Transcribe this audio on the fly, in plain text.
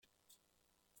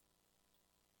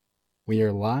We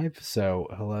are live, so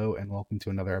hello and welcome to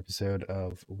another episode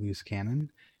of Loose Cannon.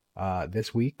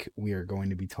 This week we are going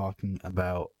to be talking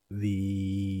about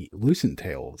the Lucent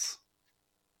Tales,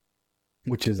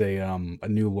 which is a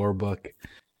new lore book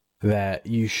that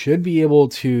you should be able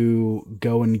to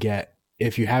go and get.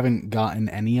 If you haven't gotten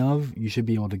any of, you should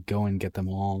be able to go and get them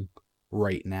all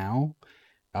right now.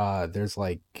 There's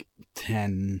like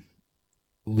 10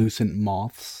 Lucent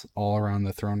moths all around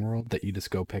the throne world that you just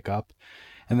go pick up.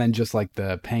 And then just like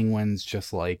the penguins,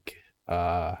 just like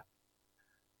the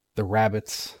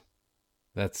rabbits,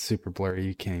 that's super blurry.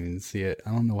 You can't even see it.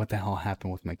 I don't know what the hell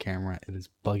happened with my camera. It is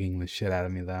bugging the shit out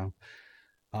of me though.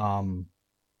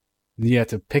 You have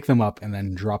to pick them up and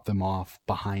then drop them off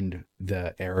behind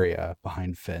the area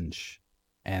behind Finch,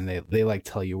 and they like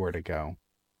tell you where to go.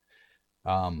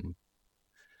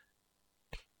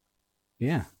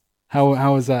 Yeah.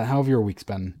 How is that? How have your weeks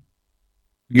been?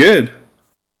 Good.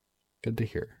 Good to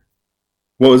hear.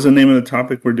 What was the name of the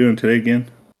topic we're doing today again?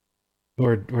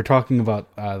 We're talking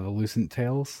about the Lucent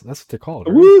Tales. That's what they're called,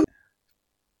 right? Woo!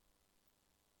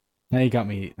 Now you got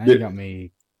me. Now you got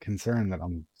me concerned that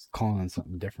I'm calling it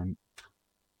something different.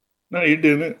 No, you're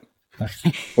doing it.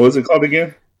 What was it called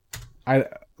again?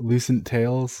 Lucent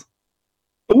Tales.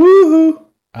 Woohoo!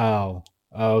 Oh,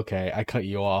 okay. I cut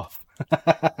you off.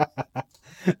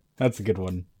 That's a good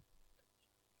one.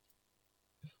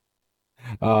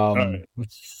 Right.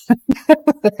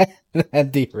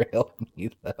 That derailed me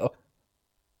though.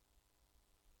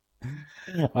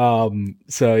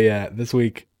 So yeah, this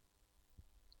week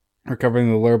we're covering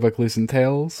the lore book Lucent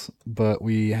Tales, but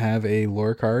we have a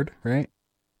lore card, right?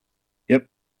 Yep.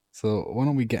 So why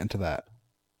don't we get into that?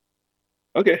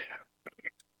 Okay.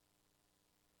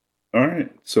 All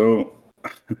right. So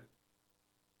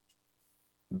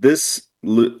this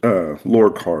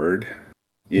lore card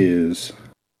is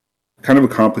kind of a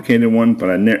complicated one, but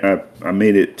I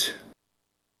made it.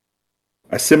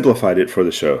 I simplified it for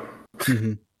the show.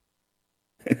 Mm-hmm.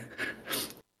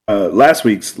 Last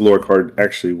week's lore card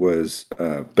actually was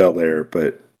Bel Air,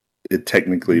 but it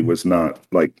technically was not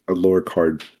like a lore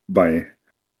card by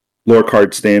lore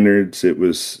card standards. It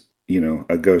was,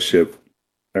 a ghost ship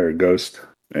or a ghost,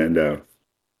 and it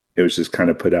was just kind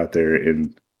of put out there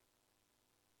in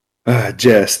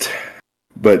jest.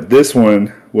 But this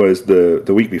one was the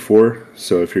week before,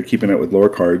 so if you're keeping up with lore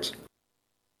cards,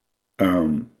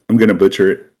 I'm gonna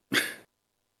butcher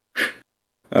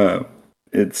it.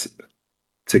 It's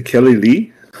Tekeli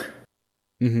Lee.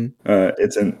 Mm-hmm.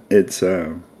 It's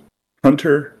a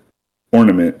hunter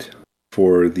ornament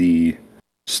for the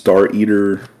Star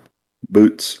Eater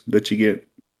boots that you get.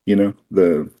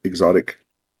 The exotic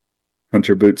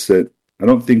hunter boots that I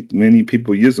don't think many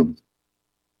people use them.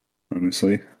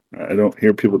 Honestly, I don't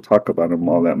hear people talk about them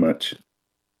all that much.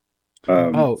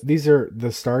 These are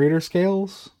the Star Eater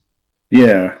scales?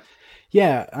 Yeah.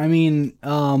 Yeah, I mean,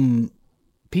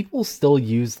 people still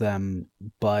use them,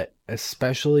 but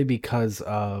especially because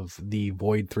of the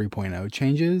Void 3.0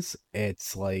 changes,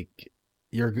 it's like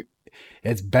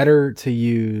it's better to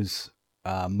use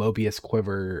Mobius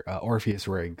Quiver Orpheus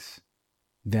rigs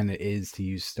than it is to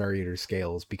use Star Eater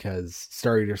scales, because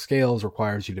Star Eater scales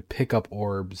requires you to pick up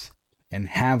orbs and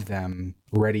have them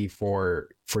ready for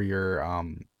your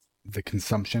the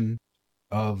consumption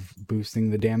of boosting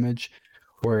the damage,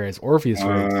 whereas Orpheus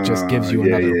rigs just gives you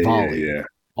another volley. Yeah.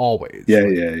 Always.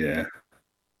 Yeah.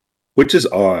 Which is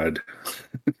odd.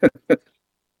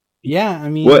 Yeah, I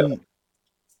mean,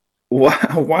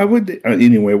 why would they,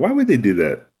 anyway, why would they do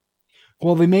that?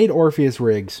 well, they made Orpheus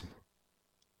rigs,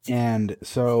 and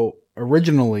so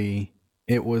originally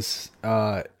it was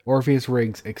Orpheus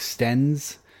rigs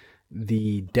extends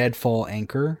the deadfall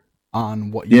anchor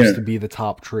on what used to be the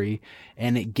top tree,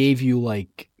 and it gave you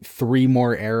like 3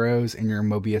 more arrows in your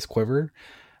Mobius quiver.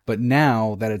 But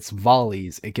now that it's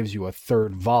volleys, it gives you a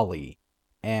 3rd volley.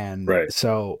 And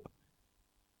so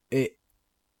it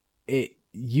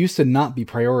used to not be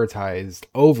prioritized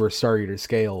over Star Eater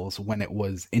scales when it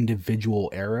was individual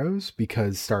arrows,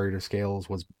 because Star Eater scales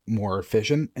was more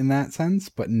efficient in that sense.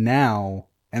 But now,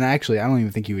 and actually I don't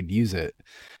even think you would use it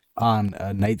on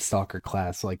a Night Stalker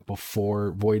class like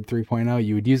before Void 3.0.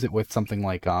 You would use it with something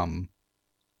like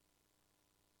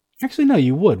actually no,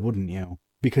 you wouldn't you?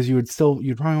 Because you'd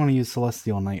probably want to use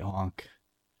Celestial Nighthawk.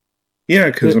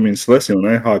 Yeah, because Celestial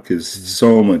Nighthawk is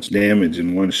so much damage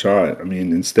in one shot. I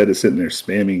mean, instead of sitting there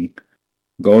spamming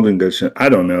Golden Gusher, I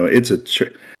don't know. It's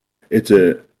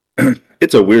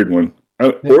a weird one.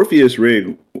 Orpheus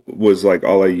rig was like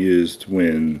all I used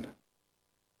when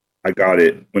I got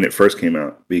it when it first came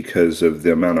out, because of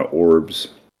the amount of orbs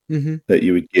that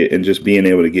you would get, and just being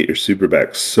able to get your super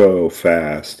back so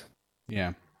fast.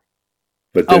 Yeah.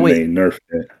 but Oh then they wait, nerfed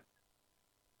it.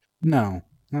 no,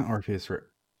 not Orpheus Rig.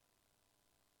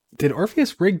 Did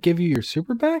Orpheus Rig give you your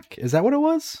super back? Is that what it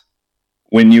was?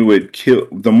 When you would kill,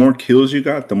 the more kills you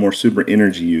got, the more super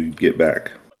energy you get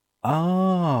back.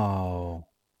 Oh,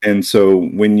 And so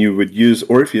when you would use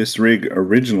Orpheus Rig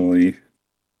originally,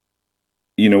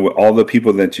 with all the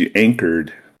people that you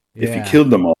anchored, if you yeah. killed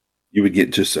them all, you would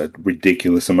get just a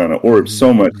ridiculous amount of orbs, Hmm.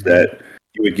 so much Hmm. that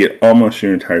you would get almost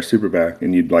your entire super back,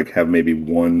 and you'd like have maybe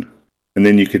one, and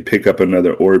then you could pick up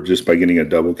another orb just by getting a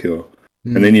double kill,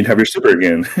 and then you'd have your super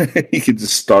again. You could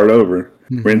just start over,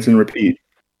 Hmm. rinse and repeat.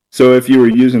 So if you were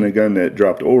using a gun that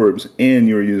dropped orbs and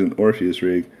you were using Orpheus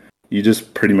Rig, you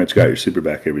just pretty much got your super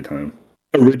back every time.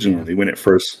 Yeah. Originally, when it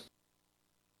first,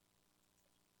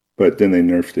 but then they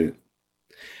nerfed it.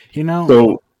 You know,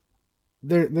 So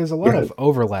there's a go lot ahead. of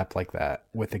overlap like that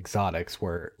with exotics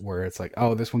where it's like,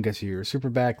 oh, this one gets you your super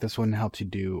back, this one helps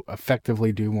you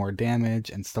effectively do more damage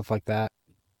and stuff like that.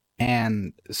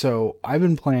 And so I've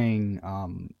been playing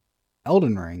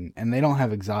Elden Ring, and they don't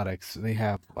have exotics. They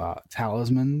have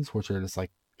talismans, which are just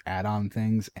like add-on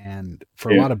things. And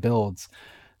for a Yeah. lot of builds,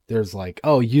 there's like,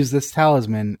 oh, use this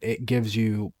talisman, it gives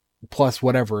you plus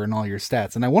whatever in all your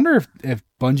stats. And I wonder if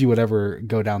Bungie would ever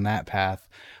go down that path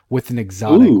with an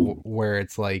exotic Ooh, where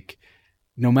it's like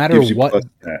no matter gives you what, plus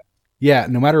that. yeah, Yeah.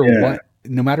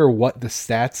 no matter what the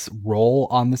stats roll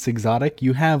on this exotic,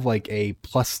 you have like a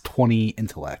plus 20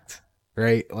 intellect,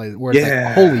 right? Like where it's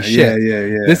like, holy Yeah. Yeah. shit, Yeah.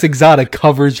 Yeah. this exotic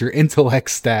covers your intellect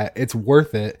stat. It's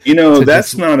worth it to just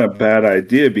That's not a bad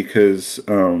idea because,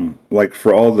 like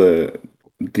for all the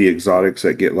exotics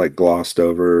that get like glossed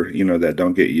over, that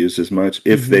don't get used as much,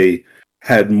 if Mhm. they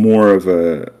had more of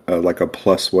a like a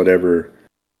plus whatever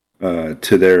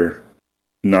to their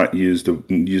not used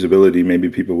usability, maybe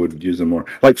people would use them more.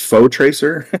 Like Foe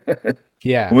Tracer.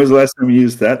 Yeah. When was the last time you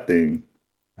used that thing?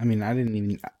 I mean, I didn't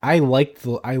even. I liked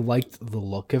the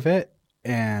look of it,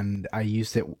 and I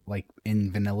used it like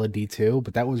in vanilla D2,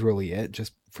 but that was really it,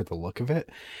 just for the look of it.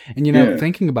 And Yeah.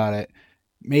 thinking about it,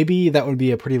 maybe that would be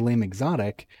a pretty lame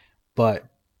exotic, but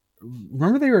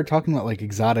remember they were talking about like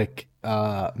exotic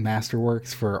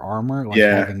masterworks for armor, like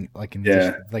Yeah. having like an Yeah.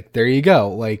 addition. Like there you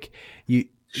go. Like you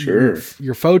Sure.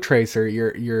 your foe tracer,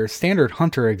 your standard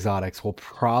hunter exotics will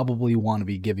probably want to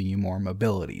be giving you more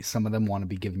mobility. Some of them want to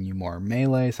be giving you more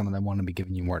melee. Some of them want to be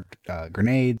giving you more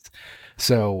grenades.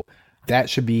 So that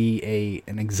should be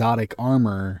an exotic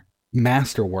armor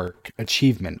masterwork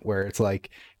achievement where it's like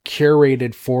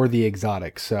curated for the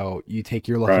exotic. So you take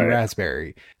your lucky Right.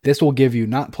 raspberry. This will give you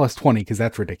not plus 20 because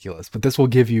that's ridiculous, but this will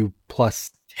give you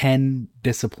plus 10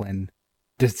 discipline.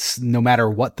 This, no matter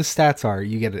what the stats are,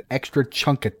 you get an extra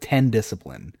chunk of 10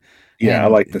 discipline. Yeah, I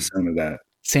And like the sound of that.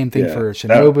 same thing Yeah. for That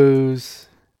Shinobus.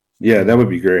 Yeah, You that would know,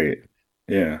 be great.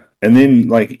 Yeah. And then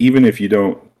like even if you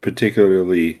don't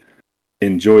particularly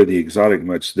enjoy the exotic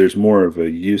much, there's more of a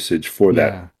usage for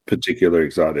that yeah, particular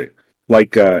exotic.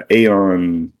 Like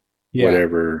Aeon yeah.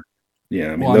 whatever. Yeah, I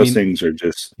Well, mean I those mean, things are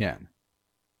just yeah.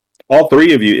 all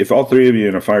three of you, if all three of you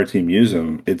in a fire team use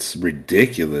them, it's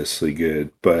ridiculously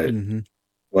good. But Hmm.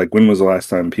 like when was the last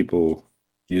time people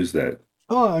used that?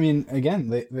 Oh, I mean, again,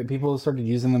 people started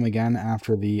using them again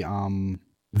after the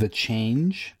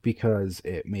change because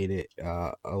it made it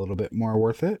a little bit more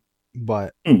worth it.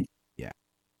 But Hmm. yeah,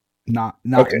 not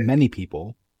Okay. many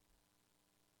people.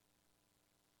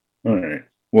 All right.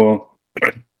 Well,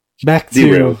 Back to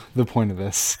derailed. the point of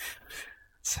this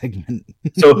segment.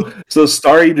 So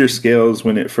Star Eater scales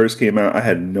when it first came out, I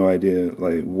had no idea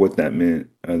like what that meant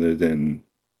other than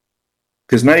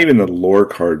because not even the lore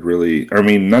card really, I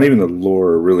mean, not even the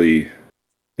lore really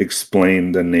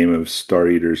explained the name of Star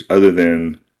Eaters other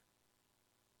than,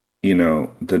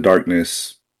 the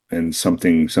darkness and some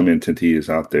entity is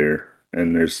out there.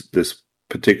 And there's this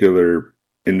particular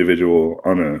individual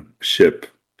on a ship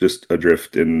just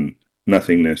adrift in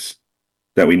nothingness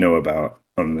that we know about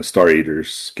on the Star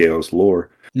Eaters scales lore,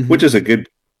 Hmm. which is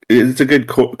it's a good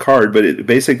card, but it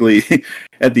basically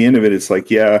at the end of it, it's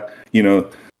like, yeah,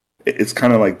 it's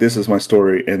kind of like this is my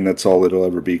story, and that's all it'll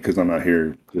ever be because I'm out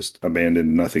here just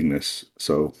abandoned nothingness.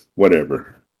 So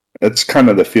whatever. That's kind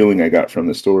of the feeling I got from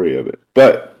the story of it.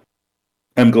 But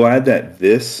I'm glad that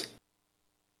this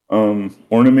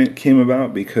ornament came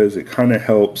about because it kind of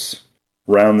helps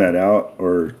round that out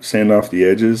or sand off the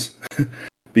edges.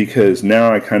 Because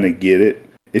now I kind of get it.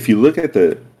 If you look at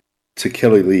the to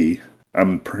Kelly Lee,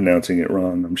 I'm pronouncing it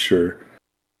wrong, I'm sure.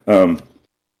 Um,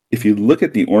 if you look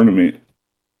at the ornament,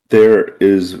 there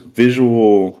is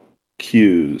visual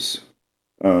cues.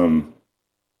 Um,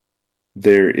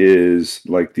 there is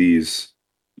like these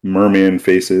merman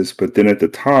faces, but then at the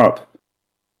top,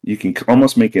 you can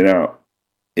almost make it out.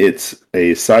 it's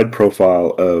a side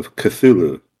profile of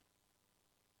Cthulhu.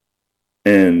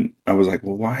 And I was like,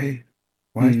 well, why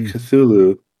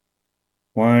Cthulhu?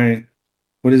 Why,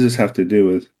 what does this have to do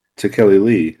with Tekeli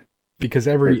Lee? Because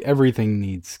everything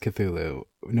needs Cthulhu.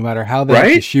 No matter how they have to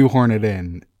Right? shoehorn it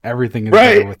in, everything is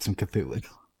better Right. with some Cthulhu.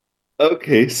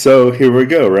 Okay, so here we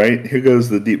go, right? Here goes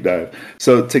the deep dive.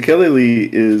 So Tekeli Lee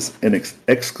is an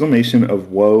exclamation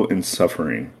of woe and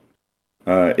suffering.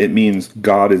 It means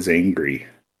God is angry.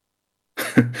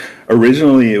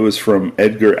 Originally, it was from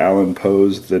Edgar Allan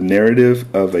Poe's The Narrative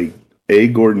of A.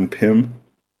 Gordon Pym.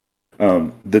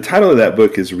 The title of that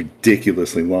book is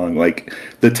ridiculously long. Like,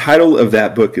 the title of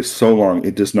that book is so long,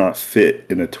 it does not fit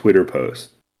in a Twitter post,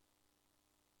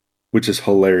 which is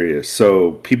hilarious.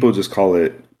 So people just call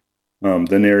it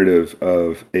The Narrative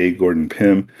of A. Gordon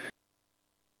Pym.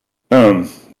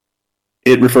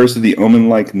 It refers to the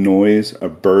omen-like noise a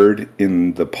bird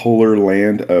in the polar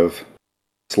land of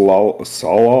Salal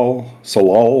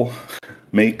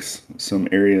makes, some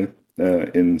area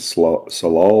in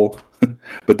Salal.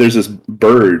 But there's this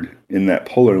bird in that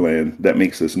polar land that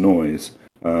makes this noise,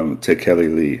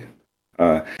 Tekeli Lee.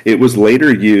 It was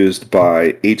later used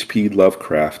by H.P.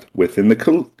 Lovecraft within the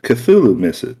Cthulhu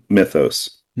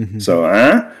mythos. Mm-hmm.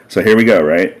 So here we go,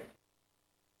 right?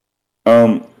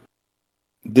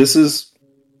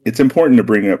 It's important to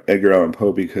bring up Edgar Allan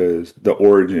Poe because the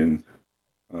origin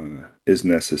is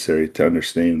necessary to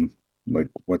understand, like,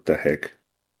 what the heck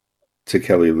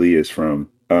Tekeli Lee is from.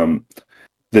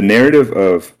 The Narrative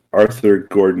of Arthur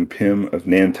Gordon Pym of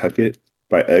Nantucket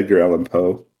by Edgar Allan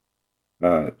Poe.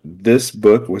 This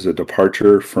book was a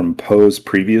departure from Poe's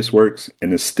previous works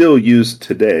and is still used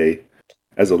today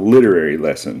as a literary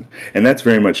lesson. And that's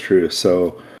very much true.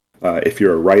 So if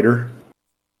you're a writer,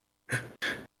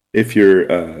 if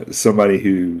you're somebody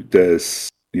who does,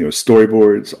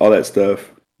 storyboards, all that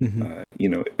stuff,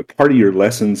 part of your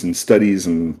lessons and studies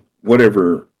and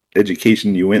whatever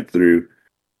education you went through,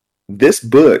 this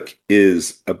book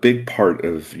is a big part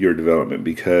of your development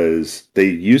because they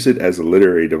use it as a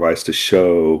literary device to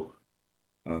show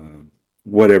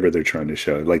whatever they're trying to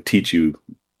show, like teach you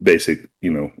basic,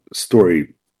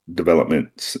 story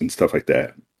developments and stuff like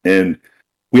that. And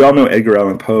we all know Edgar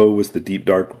Allan Poe was the deep,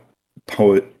 dark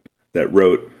poet that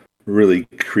wrote really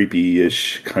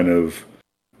creepy-ish kind of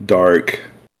dark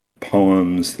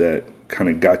poems that kind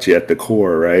of got you at the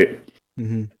core, right?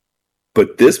 Mm-hmm.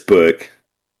 But this book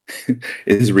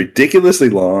is ridiculously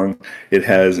long. It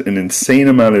has an insane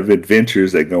amount of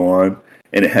adventures that go on,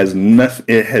 and it has nothing.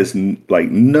 It has like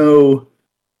no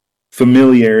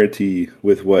familiarity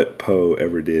with what Poe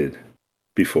ever did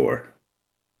before.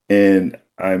 And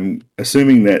I'm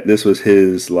assuming that this was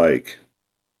his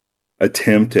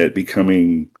attempt at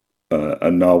becoming a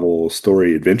novel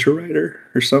story adventure writer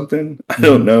or something. I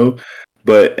don't know.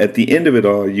 But at the end of it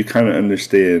all, you kind of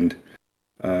understand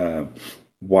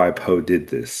why Poe did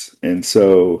this. And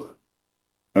so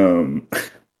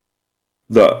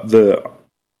the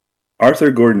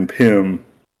Arthur Gordon Pym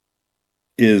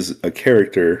is a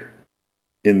character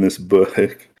in this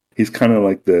book. He's kind of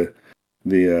like the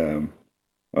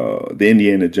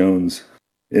Indiana Jones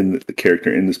in the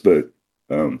character in this book.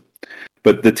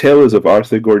 But the tale is of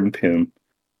Arthur Gordon Pym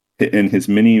and his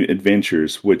many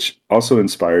adventures, which also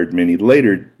inspired many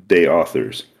later day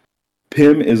authors.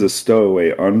 Pym is a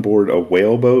stowaway on board a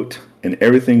whaleboat, and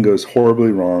everything goes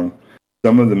horribly wrong.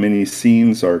 Some of the many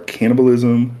scenes are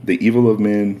cannibalism, the evil of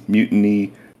men,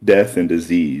 mutiny, death, and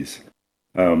disease.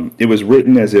 It was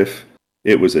written as if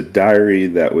it was a diary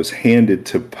that was handed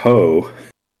to Poe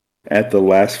at the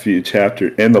last few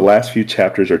chapters, and the last few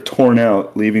chapters are torn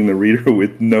out, leaving the reader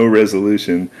with no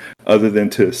resolution other than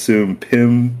to assume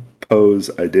Pym Poe's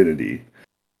identity.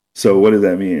 So what does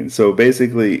that mean? So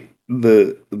basically,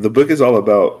 the book is all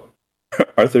about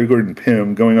Arthur Gordon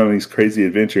Pym going on these crazy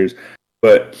adventures,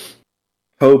 but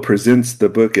Poe presents the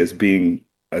book as being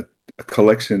a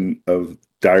collection of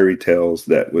diary tales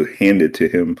that was handed to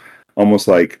him, almost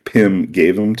like Pym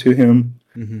gave them to him.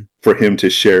 Mm-hmm. For him to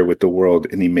share with the world,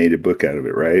 and he made a book out of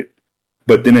it, right?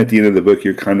 But then at the end of the book,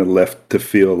 you're kind of left to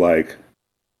feel like,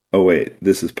 oh wait,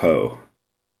 this is Poe.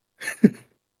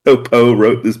 So Poe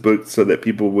wrote this book so that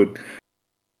people would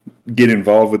get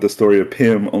involved with the story of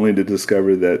Pym, only to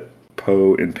discover that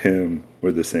Poe and Pym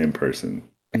were the same person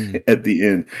at the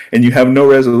end. And you have no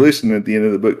resolution at the end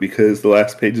of the book because the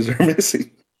last pages are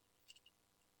missing.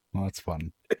 Well, that's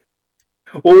fun.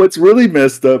 Well, what's really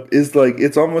messed up is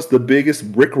it's almost the biggest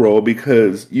rickroll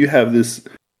because you have this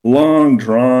long,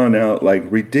 drawn out,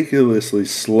 ridiculously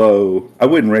slow. I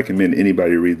wouldn't recommend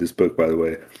anybody read this book, by the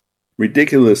way.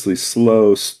 Ridiculously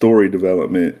slow story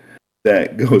development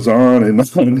that goes on and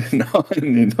on and on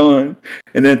and on.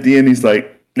 And at the end, he's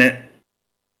like, nah.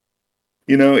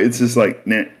 You know, it's just like,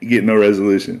 nah, you get no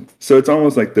resolution. So it's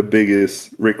almost like the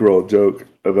biggest Rickroll joke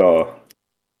of all,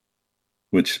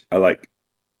 which I like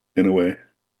in a way.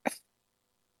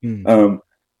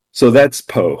 So that's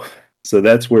Poe. So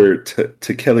that's where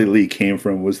to Kelly Lee came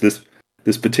from, was this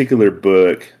particular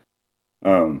book.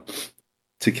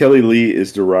 To Kelly Lee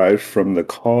is derived from the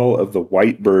call of the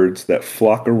white birds that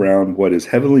flock around what is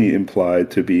heavily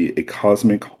implied to be a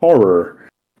cosmic horror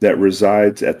that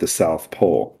resides at the South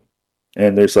Pole.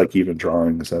 And there's like even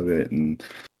drawings of it, and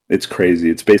it's crazy.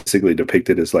 It's basically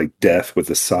depicted as like death with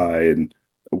a sigh and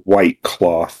a white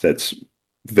cloth that's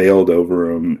veiled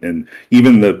over them. And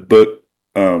even the book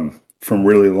from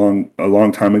a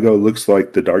long time ago looks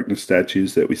like the darkness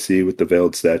statues that we see with the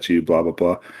veiled statue, blah blah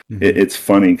blah. It's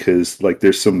funny because like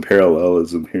there's some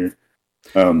parallelism here.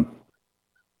 Go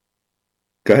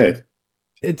ahead.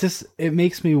 It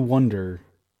makes me wonder,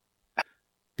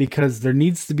 because there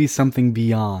needs to be something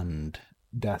beyond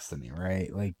Destiny,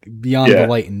 right? Like beyond the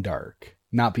light and dark,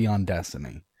 not beyond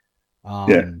Destiny.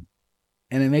 And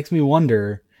it makes me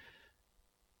wonder,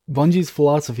 Bungie's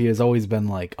philosophy has always been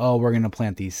like, oh, we're going to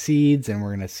plant these seeds and we're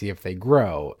going to see if they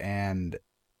grow. And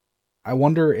I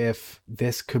wonder if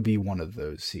this could be one of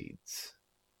those seeds.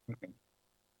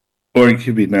 Or it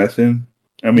could be nothing.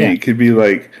 I mean, it could be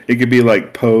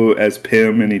like Poe as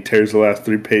Pym and he tears the last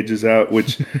 3 pages out,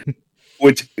 which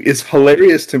is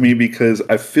hilarious to me because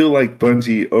I feel like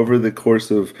Bungie, over the course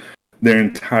of their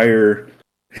entire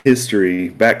history,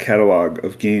 back catalog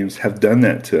of games, have done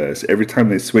that to us. Every time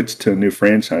they switched to a new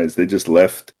franchise, they just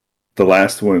left the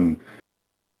last one,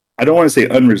 I don't want to say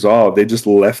unresolved, they just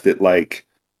left it like,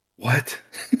 what?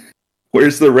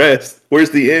 Where's the rest?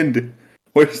 Where's the end?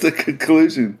 Where's the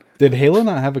conclusion? Did Halo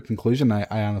not have a conclusion? I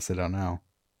honestly don't know.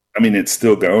 I mean, it's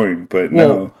still going, but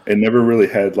no, it never really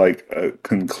had like a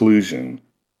conclusion.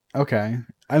 Okay.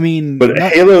 I mean, but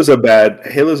Halo's a bad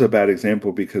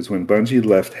example, because when Bungie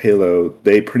left Halo,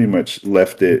 they pretty much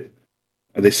left it.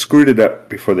 They screwed it up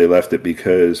before they left it,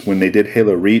 because when they did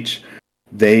Halo Reach,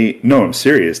 I'm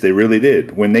serious, they really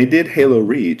did. When they did Halo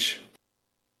Reach,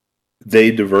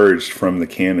 they diverged from the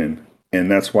canon, and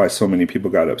that's why so many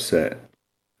people got upset.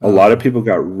 A lot of people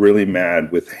got really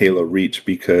mad with Halo Reach,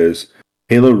 because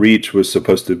Halo Reach was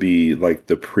supposed to be like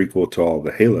the prequel to all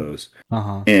the Halos.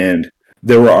 And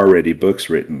there were already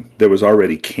books written. There was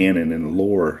already canon and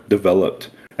lore developed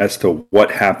as to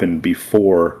what happened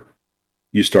before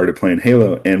you started playing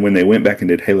Halo. And when they went back and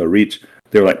did Halo Reach,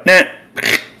 they were like, nah,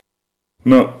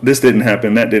 no, this didn't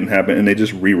happen, that didn't happen. And they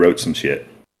just rewrote some shit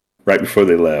right before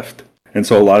they left. And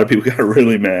so a lot of people got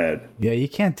really mad. Yeah, you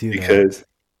can't do that. Because,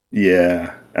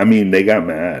 I mean, they got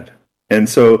mad. And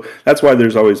so that's why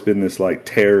there's always been this like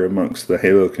terror amongst the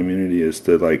Halo community, is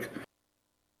to like,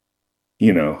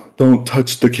 you know, don't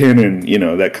touch the canon, you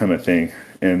know, that kind of thing.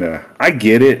 And I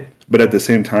get it, but at the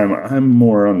same time, I'm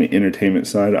more on the entertainment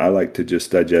side. I like to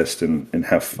just digest and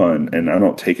have fun, and I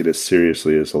don't take it as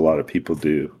seriously as a lot of people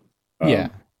do. I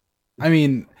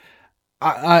mean,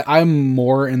 I'm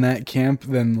more in that camp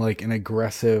than like an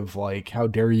aggressive, like, how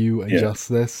dare you adjust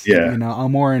this? You know,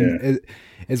 I'm more in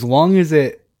as long as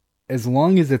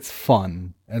it's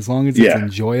fun, as long as it's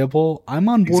enjoyable, I'm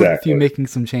on board with you making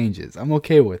some changes. I'm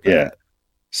okay with that.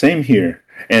 Same here.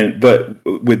 But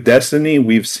with Destiny,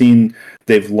 we've seen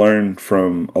they've learned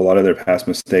from a lot of their past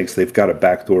mistakes. They've got a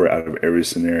backdoor out of every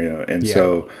scenario. And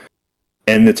so,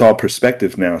 and it's all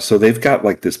perspective now. So they've got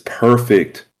like this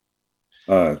perfect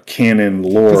canon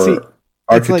lore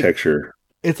architecture.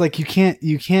 It's like you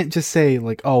can't just say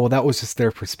like, oh, well, that was just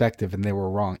their perspective and they were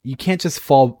wrong. You can't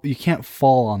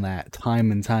fall on that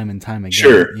time and time and time again.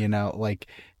 Sure. You know, like,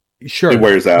 sure, it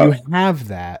wears out. You have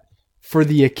that for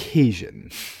the occasion.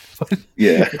 But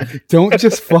don't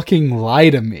just fucking lie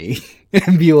to me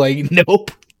and be like,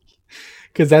 nope,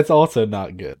 because that's also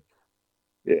not good.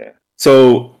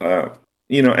 So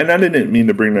you know, and I didn't mean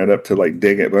to bring that up to like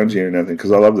dig at Bungie or nothing,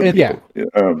 because I love the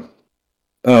people.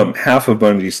 Half of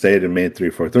Bungie stayed and made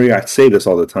 343. I say this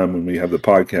all the time when we have the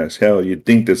podcast. Hell, you'd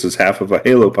think this is half of a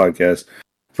Halo podcast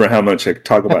for how much I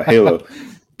talk about Halo.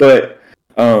 But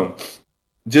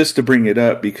just to bring it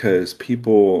up, because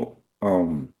people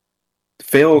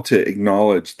fail to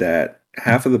acknowledge that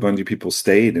half of the Bungie people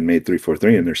stayed and made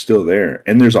 343, and they're still there.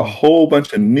 And there's a whole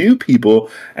bunch of new people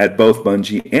at both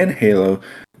Bungie and Halo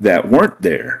that weren't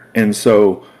there. And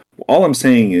so all I'm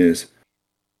saying is,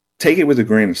 take it with a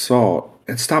grain of salt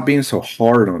and stop being so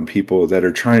hard on people that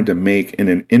are trying to make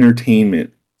an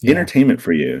entertainment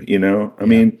for you. You know, I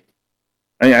mean,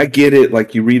 I get it.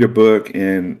 Like you read a book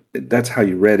and that's how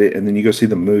you read it, and then you go see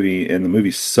the movie, and the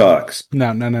movie sucks.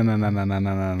 No, no, no, no, no, no, no,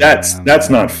 no, no, That's no, no, that's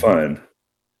no, not no. fun.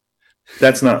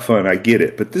 That's not fun. I get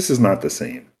it, but this is not the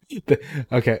same.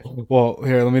 Okay, well,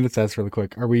 here, let me just ask really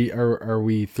quick. Are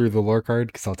we through the lore card?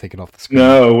 Because I'll take it off the screen.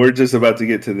 No, we're just about to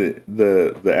get to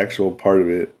the actual part of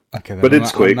it, Okay, then but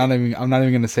it's quick. I'm not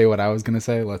even gonna say what I was gonna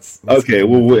say. Let's get Okay, into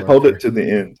well, the lore hold it card. to the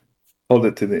end. Hold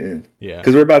it to the end Yeah.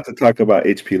 because we're about to talk about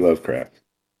H.P. Lovecraft.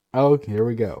 Oh, here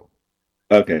we go.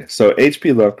 Okay, so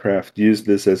H.P. Lovecraft used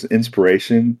this as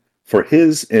inspiration for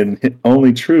his and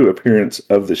only true appearance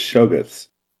of the Shoggoths.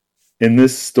 In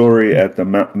this story at the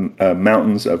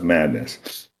Mountains of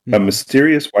Madness, a Mhm.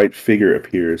 mysterious white figure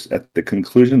appears at the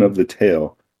conclusion of the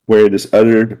tale where it is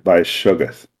uttered by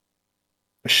Shoggoth.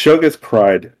 A Shoggoth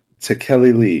cried,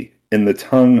 Tekeli Li, in the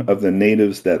tongue of the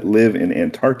natives that live in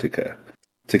Antarctica.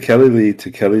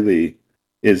 Tekeli Li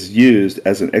is used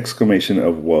as an exclamation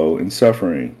of woe and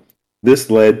suffering.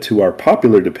 This led to our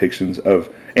popular depictions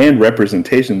of and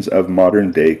representations of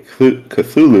modern day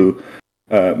Cthulhu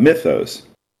mythos.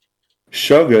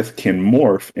 Shoggoth can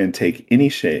morph and take any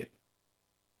shape.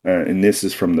 And this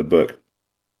is from the book.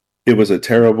 It was a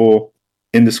terrible,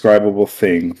 indescribable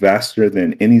thing, vaster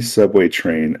than any subway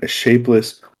train, a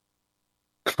shapeless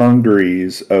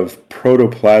congeries of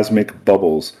protoplasmic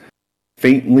bubbles,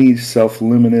 faintly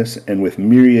self-luminous and with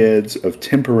myriads of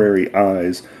temporary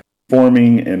eyes,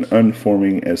 forming and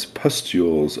unforming as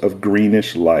pustules of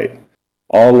greenish light,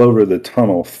 all over the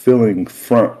tunnel, filling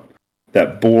front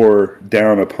that bore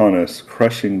down upon us,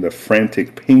 crushing the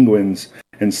frantic penguins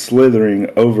and slithering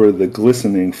over the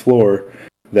glistening floor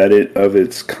that it of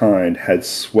its kind had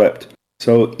swept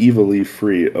so evilly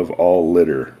free of all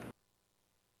litter.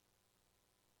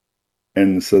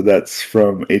 And so that's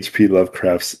from H.P.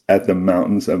 Lovecraft's At the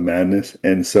Mountains of Madness.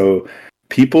 And so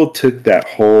people took that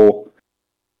whole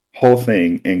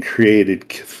thing and created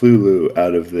Cthulhu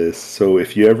out of this. So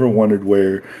if you ever wondered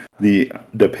where the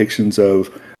depictions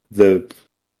of the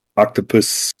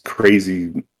octopus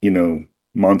crazy,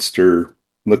 monster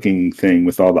looking thing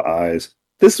with all the eyes,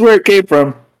 this is where it came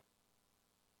from.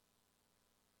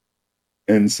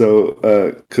 And so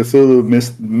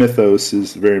Cthulhu mythos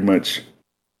is very much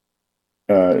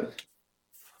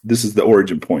this is the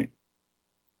origin point.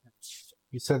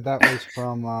 You said that was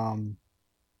from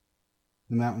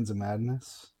the Mountains of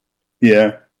Madness.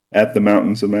 Yeah, At the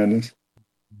Mountains of Madness.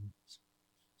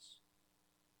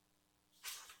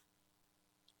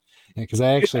 Yeah, because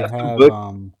I actually That's the have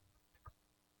book.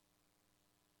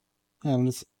 Yeah,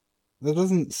 that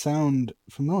doesn't sound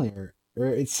familiar. Or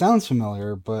it sounds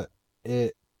familiar, but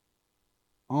it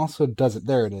also doesn't.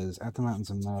 There it is. At the Mountains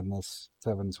of Madness,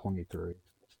 723.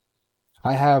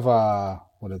 I have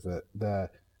what is it?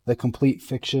 The complete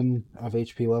fiction of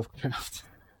H.P. Lovecraft.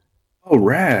 Oh,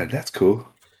 rad! That's cool.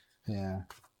 Yeah.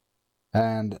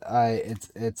 And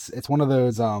it's one of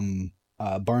those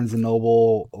Barnes and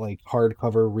Noble like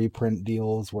hardcover reprint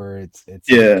deals where it's like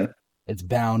Yeah, it's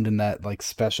bound in that like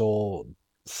special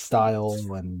style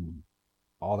and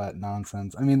all that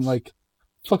nonsense. I mean, like,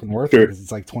 it's fucking worth it sure. because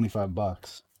it's like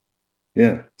 $25.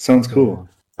 Yeah, sounds So yeah, cool.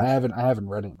 I haven't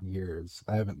read it in years.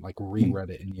 I haven't like reread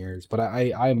it in years, but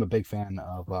I am a big fan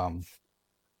of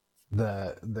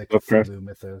the Lovecraft. Cthulhu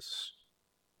mythos.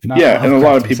 Not Yeah, and a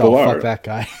lot Lovecraft of people himself. Fuck are. that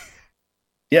guy.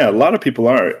 Yeah, a lot of people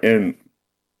are. And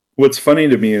what's funny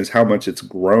to me is how much it's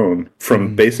grown from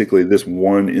Mhm. basically this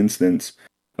one instance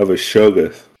of a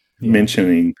Shoggoth Yeah.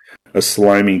 mentioning a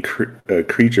slimy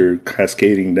creature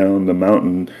cascading down the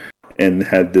mountain and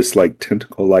had this like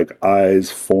tentacle like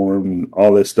eyes form,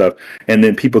 all this stuff. And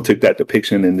then people took that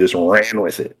depiction and just ran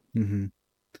with it. Hmm.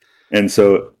 And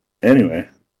so, anyway,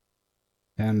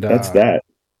 And that's that.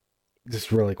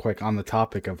 just really quick on the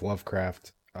topic of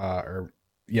Lovecraft, or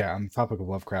yeah, on the topic of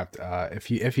Lovecraft, if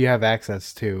you have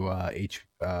access to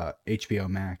HBO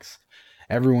Max,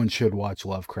 everyone should watch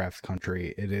Lovecraft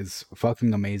Country. It is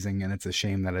fucking amazing, and it's a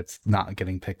shame that it's not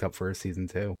getting picked up for a season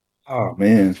two. Oh,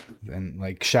 man. And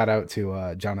like, shout out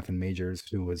to Jonathan Majors,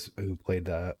 who played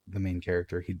the main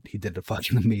character. He did a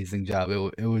fucking amazing job.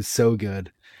 It was so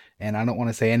good, and I don't want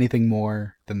to say anything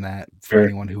more than that for Sure.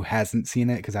 anyone who hasn't seen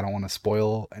it because I don't want to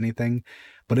spoil anything.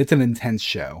 But it's an intense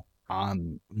show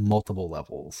on multiple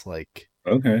levels. Like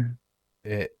Okay.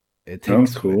 it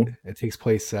Sounds cool. it takes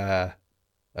place uh,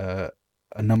 a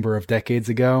number of decades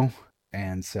ago,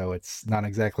 and so it's not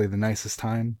exactly the nicest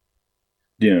time.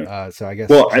 Yeah. So I guess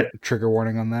Well, trigger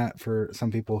warning on that for some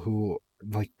people who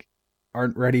like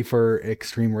aren't ready for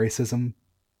extreme racism.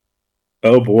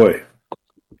 oh boy.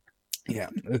 Yeah,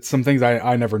 it's some things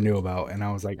I never knew about, and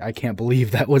I was like, I can't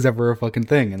believe that was ever a fucking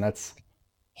thing, and that's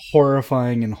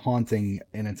horrifying and haunting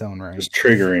in its own right. Just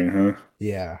triggering, huh?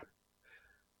 Yeah.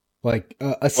 Like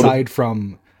Well, aside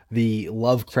from the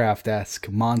Lovecraft-esque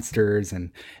monsters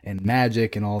and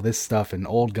magic and all this stuff and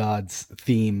old gods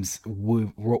themes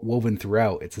woven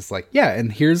throughout, it's just like, yeah,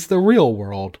 and here's the real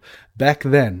world back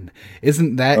then.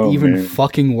 Isn't that oh even man,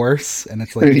 fucking worse? And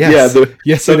it's like, yeah. yes,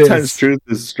 yes, it Sometimes is. truth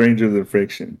is stranger than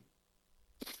fiction.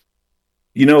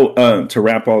 To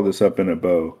wrap all this up in a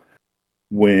bow,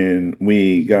 when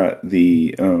we got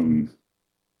the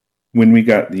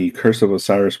Curse of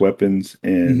Osiris weapons,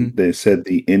 and Hmm. they said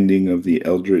the ending of the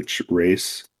Eldritch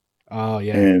race, Oh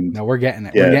yeah, and no, we're getting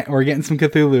it. yeah, We're getting some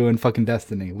Cthulhu and fucking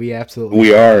Destiny. We absolutely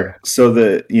we are. are. Yeah, So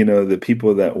the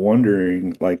people that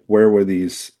wondering like where were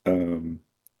these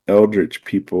Eldritch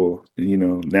people?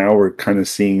 Now we're kind of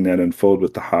seeing that unfold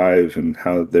with the Hive and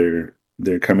how they're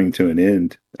coming to an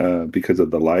end because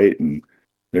of the light, and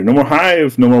there are no more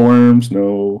Hive, no more worms,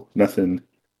 no nothing.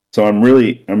 So I'm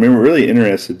really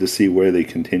interested to see where they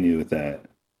continue with that.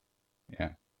 yeah.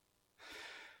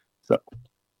 So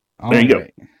there All you go.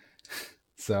 right.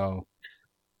 So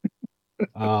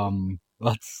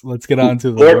let's get on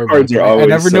to the Lore lore book. cards are I always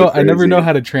never so know crazy.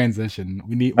 how to transition.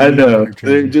 We I need know better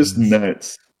they're just transitions.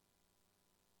 nuts.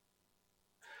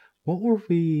 What were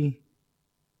we?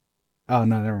 Oh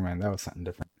no, never mind. That was something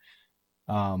different.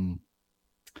 Um,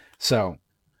 so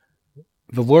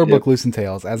the lore book Yep. Loose and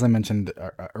Tales, as I mentioned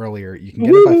earlier, you can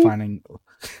get it by Woo! finding.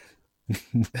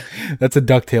 That's a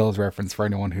DuckTales reference for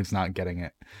anyone who's not getting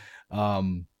it.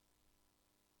 Um,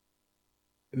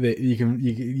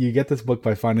 you get this book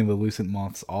by finding the Lucent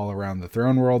Moths all around the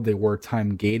throne world. They were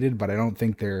time gated, but I don't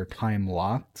think they're time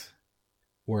locked.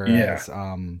 Yeah. Whereas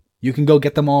you can go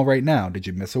get them all right now. Did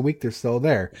you miss a week? They're still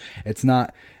there. It's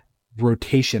not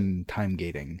rotation time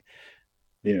gating.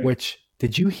 Yeah. Which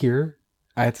did you hear?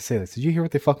 I have to say this. Did you hear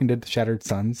what they fucking did to Shattered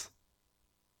Suns?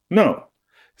 No.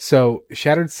 So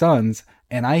Shattered Suns,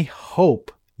 and I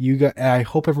hope I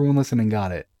hope everyone listening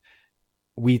got it.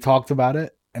 We talked about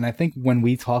it, and I think when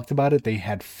we talked about it, they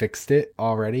had fixed it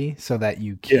already so that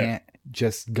you Yeah. can't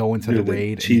just go into Do the the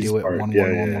raid and cheese do it part. one Yeah,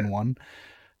 one one yeah. one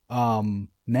one.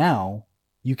 Now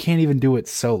you can't even do it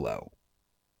solo.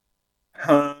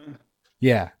 Huh?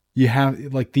 Yeah, you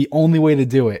have like the only way to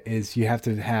do it is you have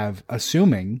to have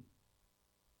assuming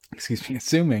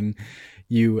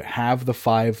you have the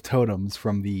 5 totems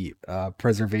from the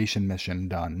preservation mission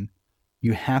done.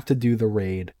 You have to do the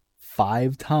raid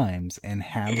 5 times and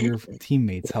have your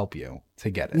teammates help you to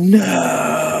get it.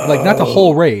 Like not the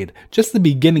whole No. raid, just the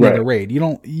beginning of the Right. raid.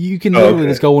 You can Oh, literally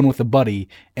okay. just go in with a buddy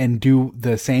and do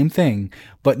the same thing.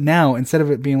 But now instead of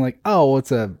it being like, oh,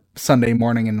 it's a Sunday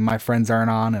morning and my friends aren't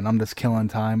on and I'm just killing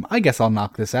time, I guess I'll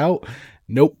knock this out.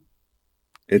 Nope.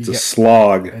 It's You a get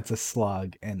slog. it's a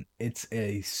slug, and it's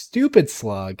a stupid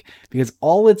slug because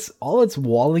all it's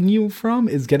walling you from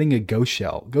is getting a ghost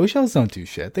shell. Ghost shells don't do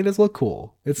shit. They just look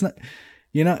cool. It's not,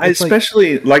 I it's like,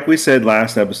 especially like we said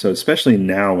last episode, especially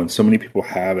now when so many people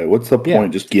have it. What's the yeah.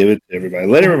 point? Just give it to everybody.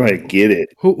 Let everybody get it.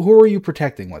 Who are you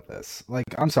protecting with this? Like,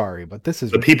 I'm sorry, but this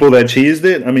is The people that cheesed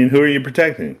it. I mean, who are you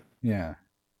protecting? yeah.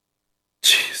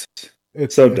 Jesus,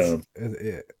 It's so dumb.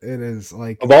 it is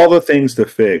like Of all the things to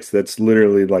fix, that's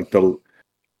literally like the.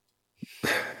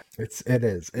 it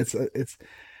is it's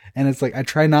and it's like I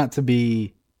try not to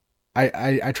be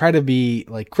I try to be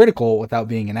like critical without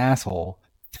being an asshole.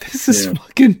 This is Yeah.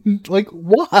 fucking like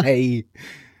why?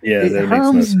 Yeah, It that makes no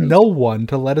harms sense. no one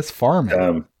to let us farm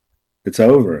it. It's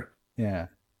over. Yeah.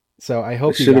 So I They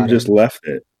hope you should have got just it. left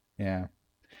it. Yeah.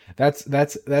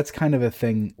 That's kind of a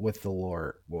thing with the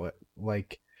lore. What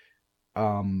like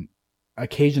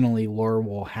occasionally lore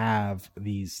will have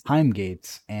these time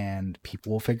gates and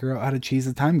people will figure out how to cheese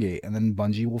the time gate and then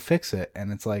Bungie will fix it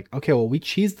and it's like, okay, well we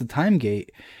cheesed the time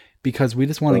gate because we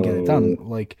just want to get it done.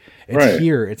 Like it's Right.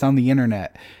 here, it's on the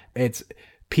internet. It's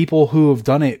people who have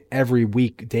done it every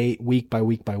week, week by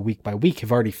week by week by week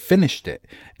have already finished it.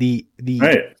 The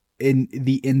Right. in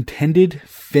the intended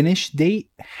finish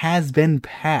date has been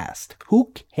passed.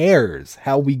 Who cares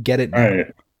how we get it done?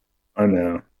 Right. I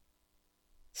know.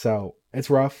 So it's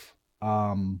rough.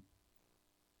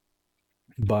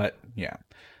 But yeah,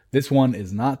 this one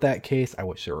is not that case. I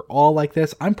wish they were all like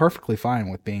this. I'm perfectly fine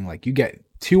with being like, you get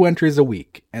 2 entries a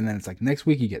week, and then it's like next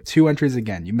week you get 2 entries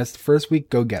again. You missed the first week,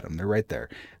 go get them. They're right there.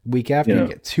 Week after Yeah. you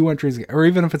get 2 entries, or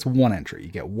even if it's 1 entry,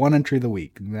 you get 1 entry of the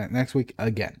week. Next week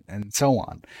again, and so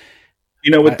on.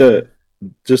 With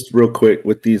just real quick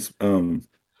with these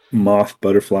moth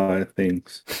butterfly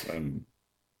things,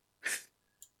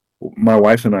 my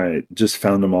wife and I just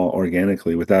found them all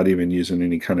organically without even using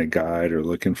any kind of guide or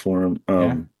looking for them.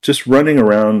 Yeah. Just running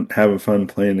around, having fun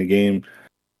playing the game.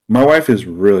 My wife is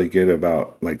really good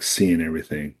about like seeing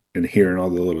everything and hearing all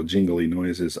the little jingly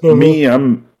noises. Uh-huh. Me,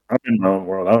 I'm in my own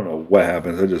world. I don't know what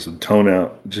happens. I just tune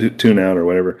out or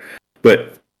whatever.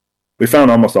 But we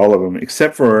found almost all of them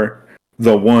except for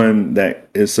the one that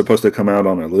is supposed to come out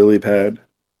on a lily pad.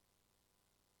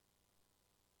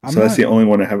 I'm So that's not. the only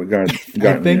one I haven't gotten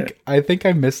yet. I think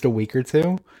I missed a week or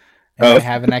two, and I Oh,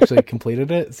 haven't actually completed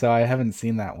it, so I haven't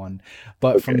seen that one.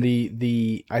 But from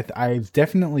okay. I've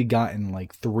definitely gotten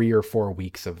like 3 or 4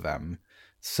 weeks of them.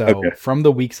 So Okay. from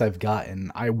the weeks I've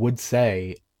gotten, I would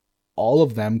say all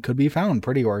of them could be found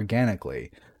pretty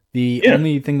organically. The Yeah.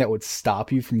 only thing that would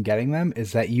stop you from getting them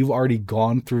is that you've already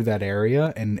gone through that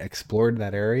area and explored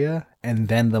that area, and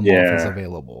then the moth is Yeah.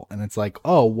 available. And it's like,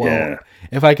 oh, well, Yeah.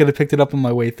 if I could have picked it up on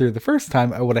my way through the first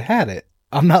time, I would have had it.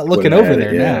 I'm not Would looking have over had it.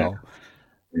 there Yeah. now.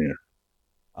 Yeah.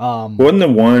 Um, Wasn't the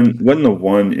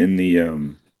one in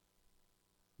the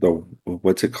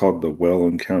what's it called? The well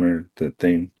encounter, the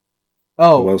thing, the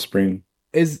oh, wellspring.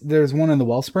 there's one in the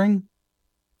wellspring?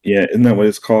 Yeah, isn't that what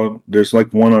it's called? There's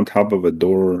like one on top of a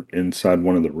door inside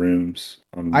one of the rooms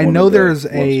on I one of know the there's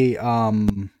wells.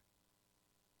 a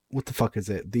what the fuck is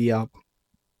it? The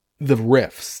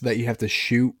rifts that you have to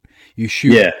shoot. You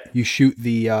shoot Yeah, you shoot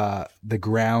the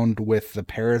ground with the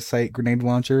parasite grenade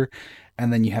launcher,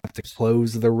 and then you have to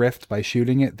close the rift by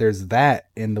shooting it. There's that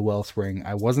in the wellspring.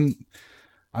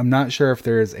 I'm not sure if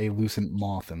there is a lucent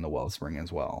moth in the wellspring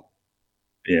as well.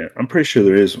 yeah. I'm pretty sure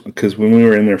there is because when we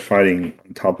were in there fighting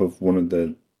on top of one of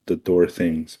the door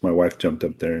things, my wife jumped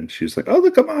up there and she was like, "Oh,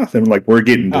 look, a moth!" And like we're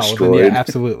getting Oh, well then yeah, destroyed.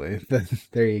 absolutely.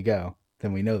 There you go.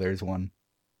 Then we know there's one.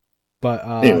 But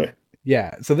Anyway,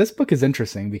 yeah, so this book is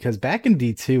interesting because back in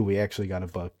D2 we actually got a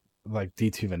book like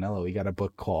D2 Vanilla, we got a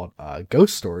book called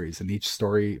Ghost Stories, and each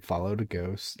story followed a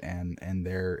ghost and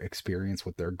their experience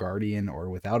with their guardian or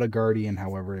without a guardian,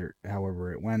 however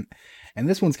it went. And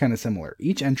this one's kind of similar.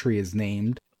 Each entry is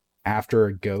named after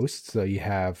a ghost, so you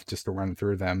have just to run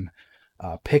through them.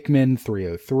 Pikmin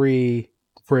 303,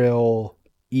 Krill,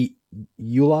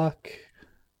 Ulok,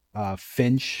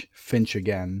 Finch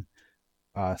again,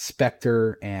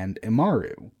 Spectre, and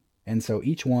Imaru. And so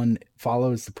each one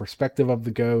follows the perspective of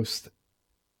the ghost.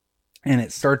 And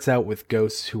it starts out with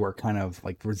ghosts who are kind of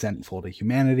like resentful to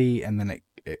humanity, and then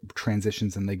it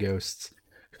transitions into ghosts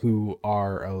who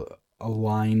are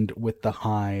aligned with the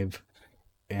hive,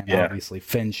 and yeah, obviously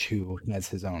Finch, who has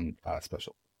his own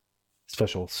special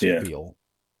yeah, spiel.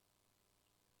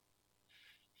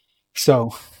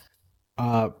 So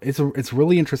it's a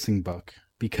really interesting book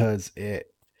because it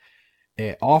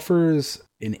offers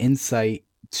an insight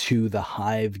to the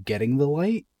hive getting the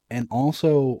light, and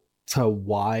also to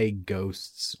why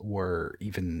ghosts were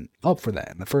even up for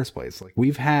that in the first place. Like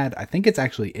we've had, I think it's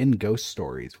actually in Ghost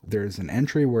Stories, there's an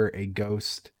entry where a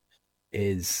ghost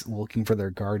is looking for their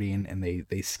guardian, and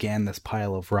they scan this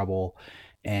pile of rubble,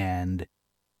 and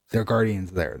their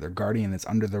guardian's there. Their guardian is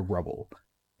under the rubble,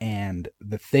 and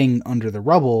the thing under the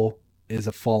rubble is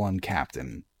a fallen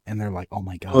captain, and they're like, "Oh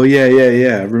my oh god." yeah, yeah,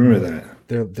 yeah. I remember that.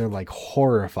 They're like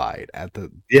horrified at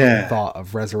the Yeah, thought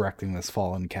of resurrecting this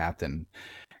fallen captain,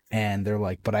 and they're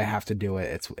like, "But I have to do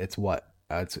it. It's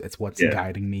what's yeah,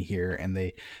 guiding me here." And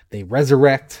they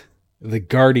resurrect the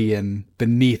guardian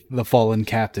beneath the fallen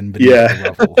captain beneath the yeah.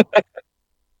 rubble.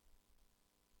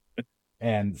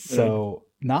 And so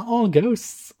not all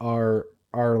ghosts are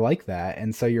like that.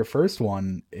 And so your first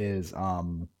one is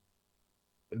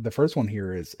the first one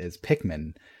here is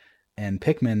Pikmin, and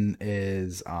Pikmin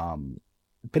is a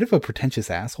bit of a pretentious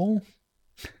asshole.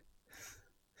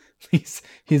 He's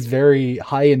very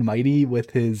high and mighty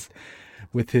with his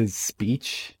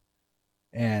speech,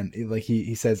 and like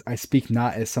he says, "I speak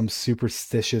not as some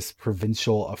superstitious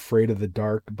provincial afraid of the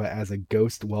dark, but as a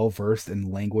ghost well versed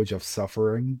in language of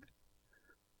suffering."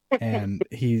 And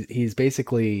he's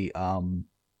basically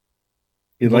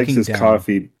He likes looking his down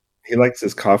coffee. He likes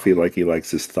his coffee like he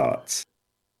likes his thoughts.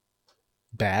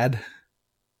 bad.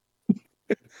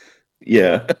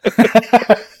 Yeah,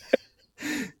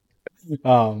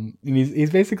 And he's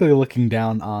basically looking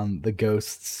down on the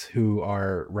ghosts who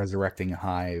are resurrecting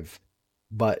Hive.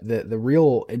 But the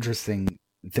real interesting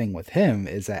thing with him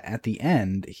is that at the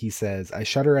end he says, "I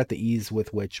shudder at the ease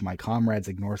with which my comrades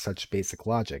ignore such basic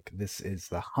logic. This is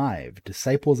the Hive,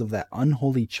 disciples of that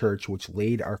unholy church which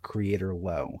laid our Creator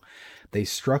low. They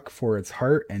struck for its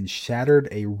heart and shattered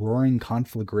a roaring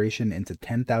conflagration into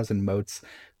 10,000 motes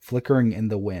flickering in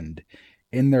the wind.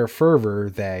 In their fervor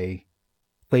they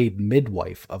played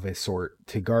midwife of a sort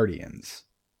to guardians,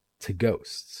 to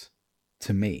ghosts,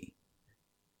 to me.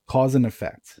 Cause and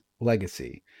effect,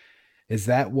 legacy. Is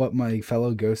that what my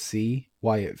fellow ghosts see?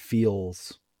 Why it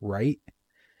feels right?"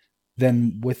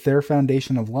 Then, with their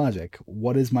foundation of logic,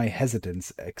 what is my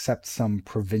hesitance except some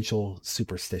provincial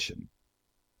superstition?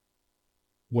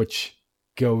 Which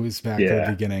goes back to the Yeah.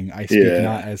 beginning. I speak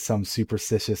not Yeah. as some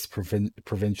superstitious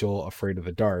provincial afraid of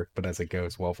the dark, but as a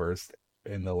ghost well versed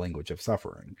in the language of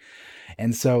suffering.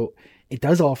 And so it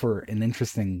does offer an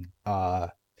interesting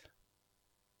kind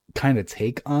of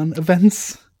take on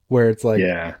events where it's like,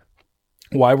 Yeah.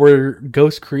 why were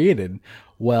ghosts created?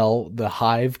 Well, the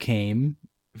hive came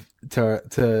to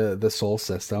the soul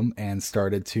system and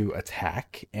started to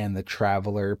attack, and the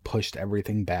traveler pushed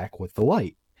everything back with the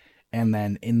light. And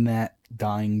then in that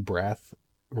dying breath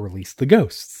released the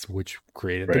ghosts, which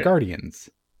created the Right. guardians.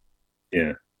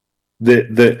 Yeah.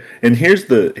 The and here's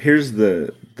the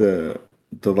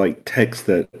like text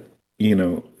that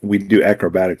we do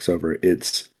acrobatics over.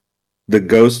 It's the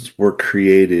ghosts were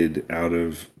created out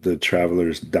of the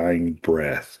traveler's dying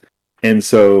breath. And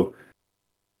so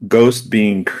ghost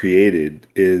being created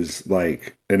is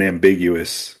like an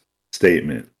ambiguous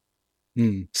statement.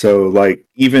 Hmm. So like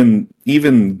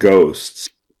even ghosts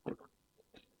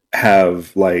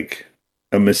have like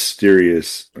a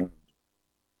mysterious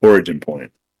origin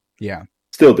point. Yeah.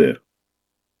 Still do.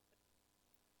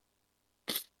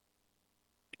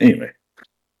 Anyway.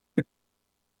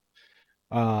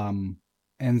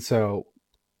 And so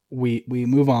we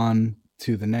move on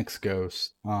to the next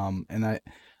ghost. And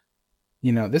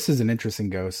this is an interesting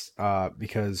ghost,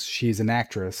 because she's an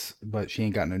actress, but she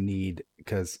ain't got no need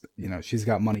because, she's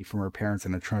got money from her parents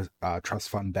in a trust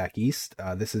fund back east.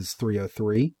 This is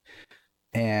 303.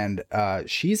 And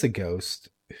she's a ghost.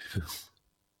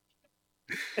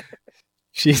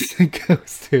 She's a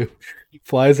ghost who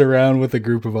flies around with a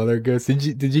group of other ghosts.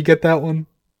 Did you get that one?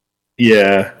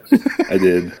 Yeah, I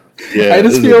did. Yeah, I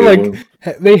this just is a feel good like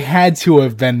one. they had to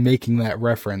have been making that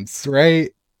reference,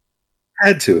 right?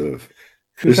 Had to have.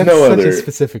 Because There's that's no such a other.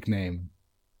 specific name.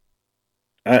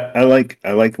 I like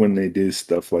when they do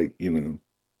stuff like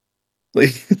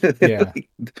like Yeah. like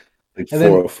And then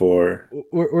 404.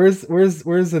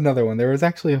 where's another one? There was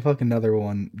actually a fucking another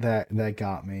one that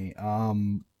got me.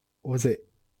 Was it?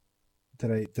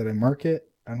 Did I mark it?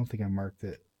 I don't think I marked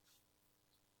it.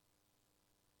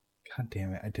 God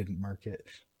damn it, I didn't mark it.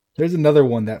 There's another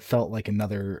one that felt like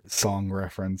another song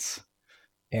reference.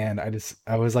 And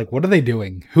I was like, what are they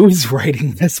doing? Who's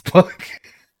writing this book?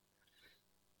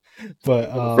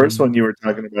 But The first one you were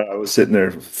talking about, I was sitting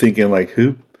there thinking like,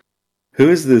 who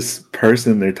is this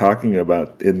person they're talking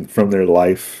about in from their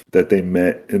life that they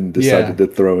met and yeah. decided to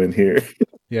throw in here?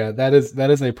 Yeah, that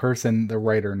is a person the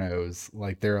writer knows.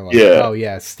 Like they're like, Yeah, "Oh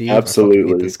yeah, Steve, I fucking hate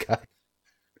absolutely. this guy."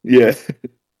 Yeah,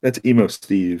 that's emo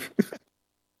Steve.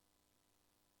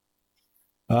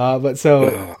 But so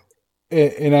Ugh.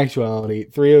 in actuality,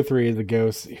 303 is a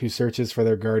ghost who searches for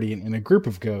their guardian in a group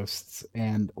of ghosts,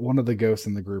 and one of the ghosts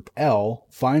in the group, L,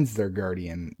 finds their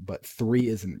guardian, but 3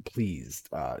 isn't pleased.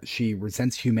 She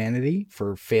resents humanity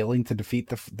for failing to defeat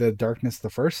the darkness the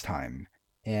first time.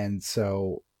 And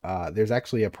so there's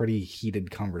actually a pretty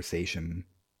heated conversation.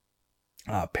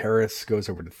 Paris goes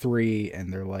over to 3,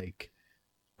 and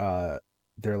uh,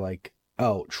 they're like,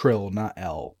 "Oh, Trill, not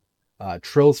L."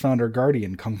 Trill's found her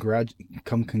guardian. Come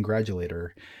congratulate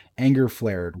her. Anger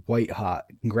flared, white hot.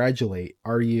 Congratulate.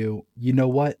 Are you? You know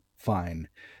what? Fine.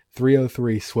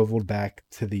 303 swiveled back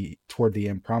toward the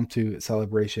impromptu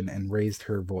celebration and raised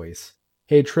her voice.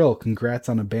 Hey Trill, congrats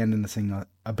on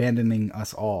abandoning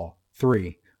us all.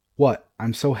 3. What?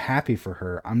 I'm so happy for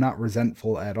her. I'm not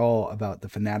resentful at all about the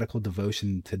fanatical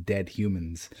devotion to dead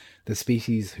humans, the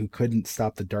species who couldn't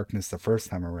stop the darkness the first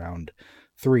time around.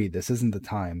 3. This isn't the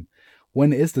time.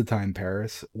 When is the time,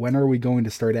 Paris? When are we going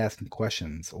to start asking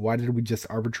questions? Why did we just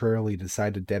arbitrarily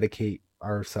decide to dedicate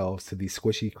ourselves to these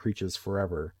squishy creatures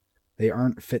forever? They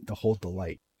aren't fit to hold the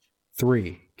light.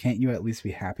 3. Can't you at least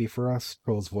be happy for us?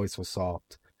 Pearl's voice was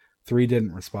soft. 3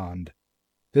 didn't respond.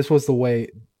 This was the way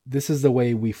this is the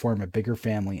way we form a bigger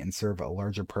family and serve a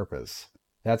larger purpose.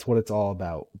 That's what it's all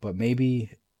about. But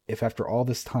maybe if after all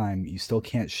this time you still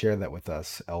can't share that with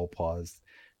us, Elle paused.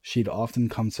 She'd often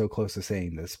come so close to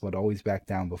saying this, but always back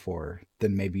down before,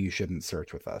 then maybe you shouldn't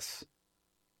search with us.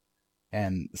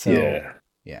 And so, Yeah,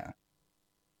 yeah.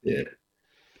 yeah,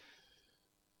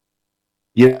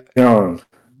 yeah.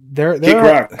 There Kick are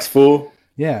rocks, fool.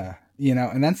 yeah,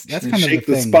 and that's kind of the Shake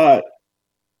the thing. spot.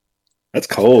 That's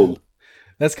cold.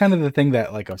 That's kind of the thing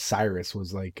that like Osiris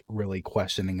was like really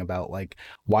questioning about, like,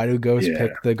 why do ghosts Yeah,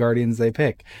 pick the guardians they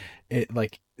pick? It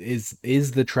like is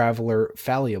the traveler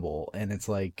fallible? And it's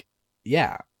like,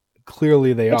 yeah,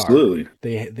 clearly they are. absolutely.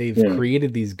 They've Yeah.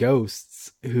 created these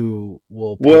ghosts who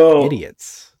will pick Well,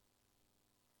 idiots.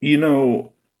 you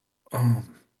know,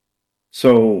 um,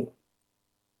 so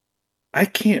I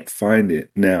can't find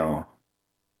it now.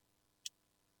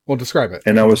 Well, describe it.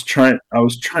 And I was trying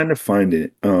to find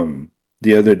it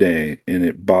the other day and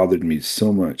it bothered me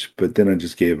so much, but then I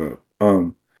just gave up.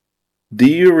 Do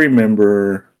you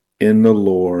remember in the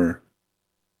lore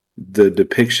the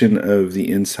depiction of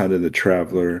the inside of the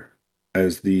Traveler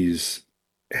as these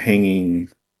hanging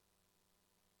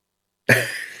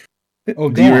Oh,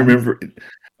 Do go you on. remember?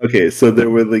 Okay, so there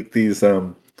were like these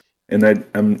and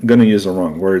I'm going to use the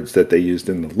wrong words that they used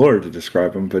in the lore to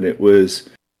describe them, but it was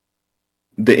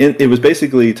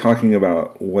basically talking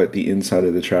about what the inside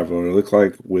of the Traveler looked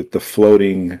like with the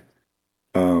floating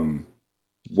um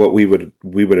what we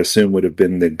would assume would have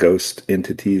been the ghost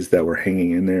entities that were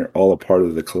hanging in there, all a part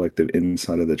of the collective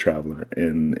inside of the Traveler,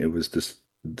 and it was just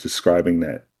describing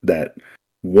that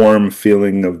warm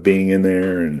feeling of being in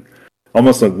there, and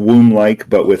almost like womb like,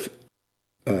 but with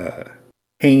uh,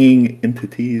 hanging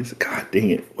entities. God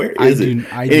dang it, where is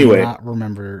it? I do Anyway, not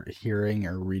remember hearing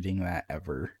or reading that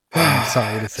ever. I'm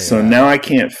sorry to say so that. now I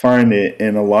can't find it,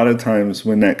 and a lot of times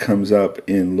when that comes up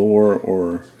in lore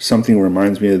or something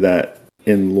reminds me of that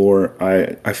in lore,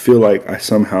 I feel like I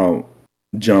somehow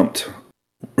jumped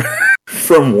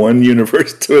from one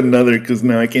universe to another because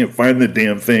now I can't find the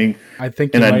damn thing, I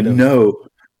think and you might have.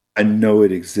 I know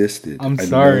it existed. I'm I know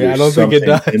sorry. I there's don't think it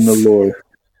something in the does. lore.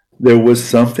 There was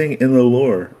something in the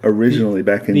lore originally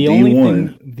back in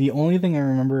D1. The only thing I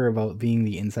remember about being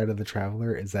the inside of the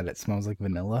Traveler is that it smells like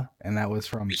vanilla, and that was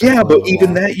from Yeah, Temple but of the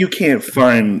even Law. that you can't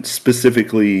find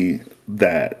specifically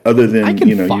that other I than, can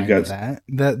you find got that.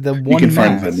 The you can one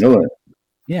find mask. vanilla.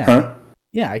 Yeah. Huh?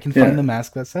 Yeah, I can find Yeah. the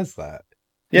mask that says that.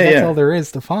 Yeah, That's all yeah. there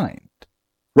is to find.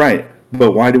 Right.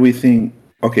 But why do we think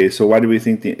okay, so why do we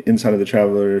think the inside of the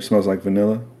Traveler smells like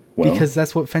vanilla? Well, Because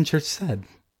that's what Fenchurch said.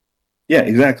 yeah,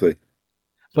 exactly.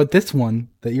 But this one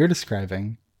that you're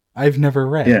describing, I've never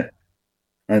read. Yeah,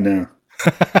 I know.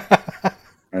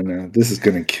 I know. This is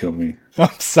gonna kill me. I'm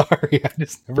sorry, I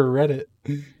just never read it.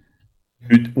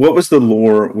 What was the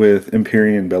lore with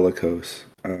Empyrean Bellicose?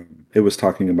 It was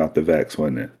talking about the Vex,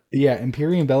 wasn't it? Yeah,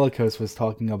 Imperium Bellicose was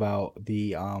talking about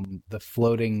the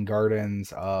floating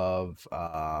gardens of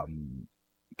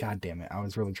God damn it, I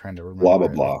was really trying to Blah blah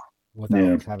remember it blah. without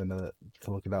Yeah, having to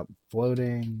look it up.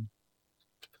 Floating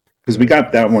because we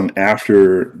got that gardens. one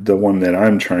after the one that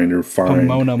I'm trying to find,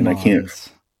 Pomona and I can't. Mons.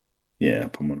 Yeah,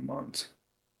 Pomona Mons,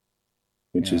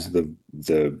 which Yeah. is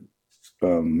the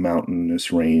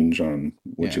mountainous range on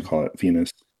what Yeah. you call it,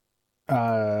 Venus.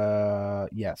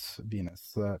 Yes,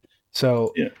 Venus.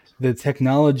 So Yeah, the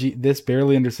technology, this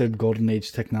barely understood Golden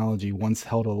Age technology, once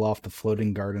held aloft the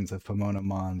floating gardens of Pomona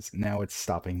Mons. Now it's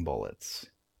stopping bullets.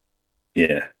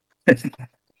 yeah.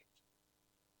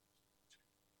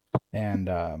 And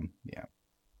yeah,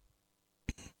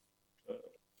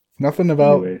 nothing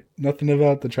about Anyway,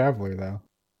 the Traveler though.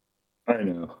 I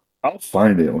know. I'll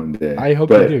find it one day, I hope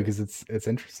you do but because it's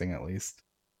interesting at least.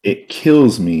 it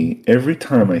kills me every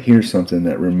time I hear something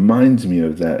that reminds me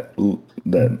of that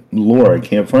lore I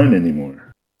can't find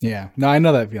anymore. Yeah, no, I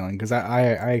know that feeling because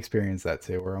I experienced that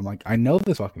too, where I'm like, I know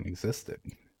this fucking existed.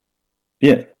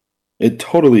 Yeah, it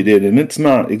totally did, and it's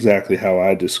not exactly how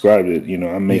I described it.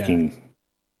 Yeah.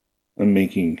 I'm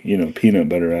making peanut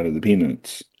butter out of the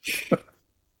peanuts.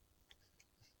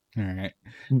 All right.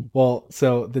 Well,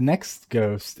 so the next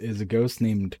ghost is a ghost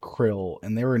named Krill,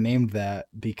 and they were named that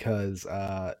because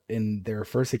in their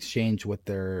first exchange with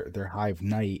their hive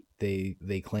knight, they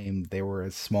claimed they were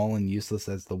as small and useless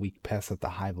as the weak pests that the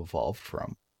hive evolved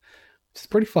from. Which is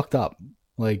pretty fucked up.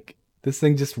 Like this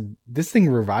thing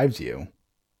revives you.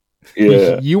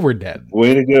 Yeah, You were dead.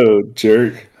 way to go,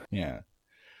 jerk. Yeah.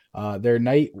 Their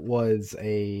knight was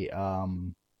a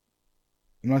I'm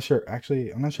not sure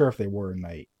actually, I'm not sure if they were a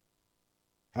knight.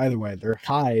 Either way, their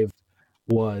hive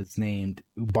was named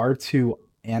Ubartu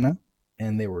Anna,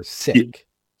 and they were Y- sick.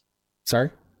 Sorry?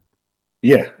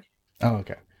 Yeah, Oh,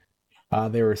 okay.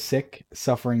 They were sick,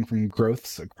 suffering from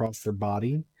growths across their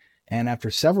body, and after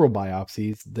several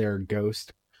biopsies, their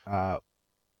ghost uh,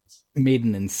 made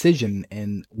an incision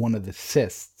in one of the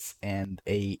cysts, and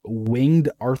a winged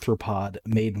arthropod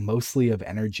made mostly of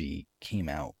energy came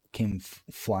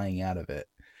flying out of it.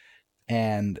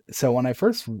 And so when I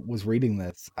first was reading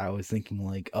this, I was thinking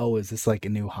like, oh, is this like a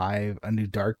new hive, a new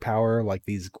dark power, like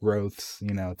these growths,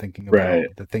 thinking about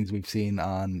right. the things we've seen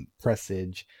on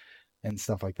Presage and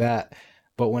stuff like that.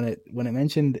 But when it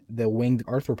mentioned the winged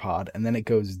arthropod and then it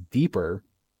goes deeper,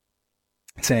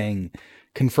 saying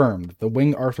confirmed, the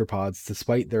winged arthropods,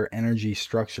 despite their energy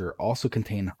structure, also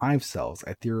contain hive cells.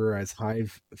 I theorize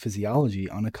hive physiology,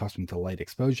 unaccustomed to light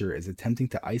exposure, is attempting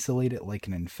to isolate it like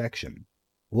an infection.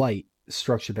 light,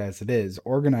 structured as it is,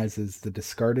 organizes the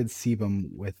discarded sebum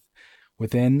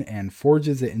within and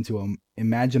forges it into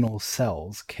imaginal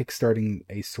cells, kickstarting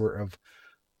a sort of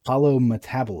hollow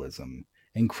metabolism.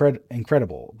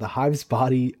 Incredible. The hive's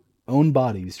own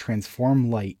bodies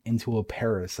transform light into a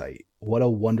parasite. What a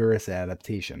wondrous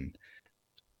adaptation.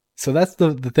 So that's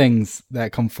the things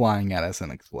that come flying at us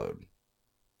and explode.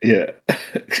 Yeah.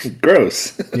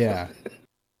 Gross. Yeah.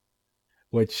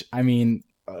 Which, I mean,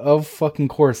 of fucking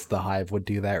course the hive would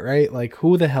do that, right? Like,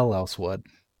 who the hell else would?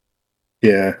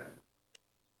 Yeah.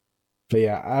 But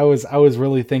yeah, I was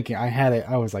really thinking.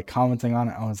 I was like commenting on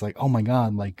it. I was like, oh my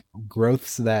god, like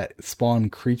growths that spawn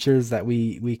creatures that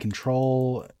we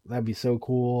control. That'd be so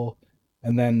cool.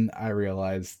 And then I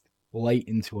realized light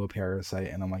into a parasite,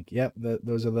 and I'm like, yep,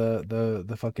 those are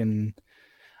the fucking.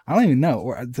 I don't even know.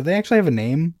 Or do they actually have a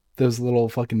name? Those little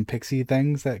fucking pixie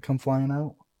things that come flying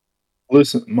out.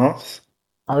 Lucent moths,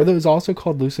 Are those also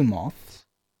called lucent moths?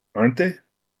 aren't they?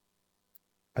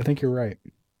 I think you're right.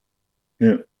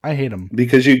 Yeah. I hate them.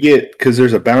 Because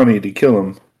there's a bounty to kill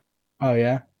them. Oh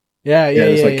yeah, yeah, Yeah, yeah,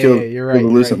 it's yeah, like yeah, kill, yeah. You're kill right. the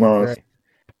You're right. lucent You're moth. right.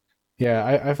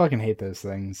 Yeah, I fucking hate those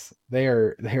things. They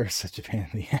are such a pain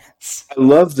in the ass. I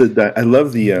love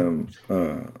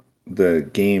the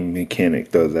game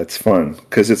mechanic though. That's fun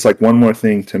because it's like one more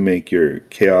thing to make your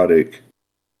chaotic,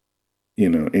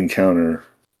 encounter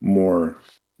more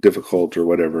difficult or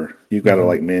whatever. You got to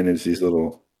like manage these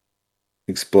little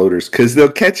exploders because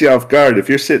they'll catch you off guard if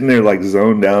you're sitting there like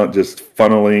zoned out, just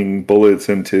funneling bullets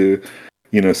into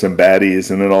some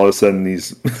baddies, and then all of a sudden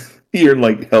these your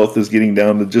like health is getting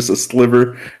down to just a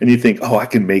sliver, and you think, oh, I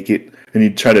can make it, and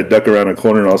you try to duck around a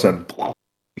corner, and all of a sudden,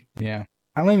 Yeah,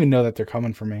 I don't even know that they're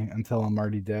coming for me until I'm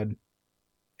already dead.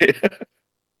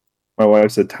 my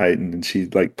wife's a Titan, and she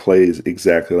like plays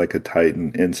exactly like a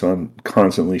Titan, and so I'm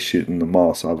constantly shooting the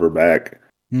moss off her back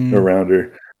Mm, around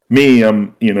her. Me,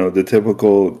 I'm the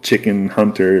typical chicken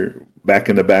hunter, back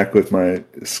in the back with my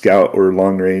scout or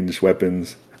long range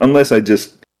weapons, unless I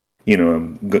just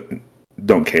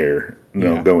don't care.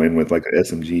 yeah, Go in with like an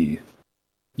SMG. you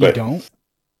But don't.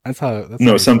 That's how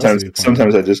no, you're supposed to be playing.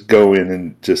 sometimes I just go in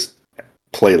and just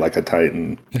play like a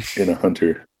Titan in a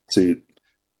hunter suit.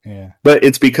 Yeah, But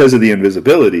it's because of the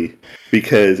invisibility.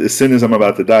 Because as soon as I'm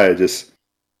about to die, I just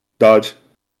dodge,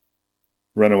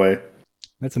 run away.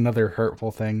 that's another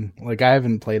hurtful thing. Like I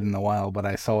haven't played in a while, but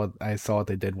I saw what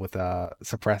they did with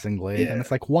suppressing glade, and Yeah,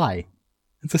 it's like why?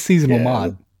 It's a seasonal yeah.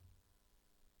 mod.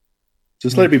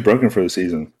 Just let it Like be broken for the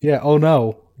season. yeah, oh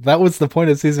no. That was the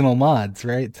point of seasonal mods,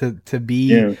 right? Yeah, To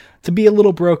be a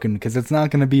little broken because it's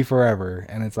not going to be forever.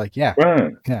 And it's like, yeah,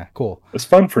 right. yeah, cool. It's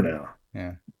fun for now.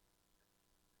 Yeah.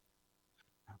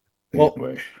 Well,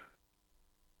 Anyway,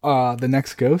 the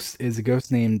next ghost is a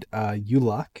ghost named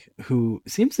Yulak, who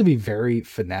seems to be very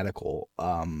fanatical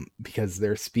because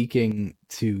they're speaking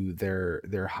to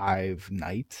their hive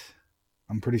knight.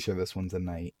 I'm pretty sure this one's a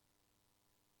knight.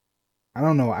 I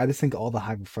don't know. I just think all the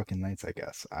hive are fucking knights, I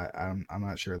guess. I'm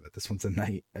not sure that this one's a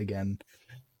knight again.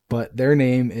 But their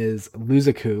name is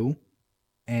Luzaku.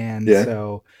 And yeah,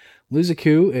 so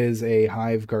Luzaku is a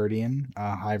hive guardian,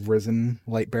 hive risen,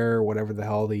 light bearer, whatever the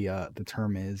hell the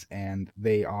term is, and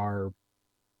they are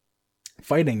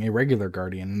fighting a regular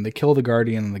guardian, and they kill the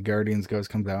guardian, and the guardian's ghost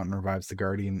comes out and revives the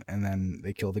guardian, and then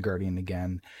they kill the guardian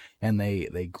again, and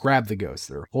they grab the ghost.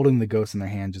 They're holding the ghost in their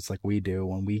hand just like we do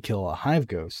when we kill a hive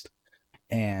ghost.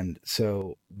 And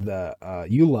so the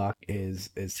Ulok is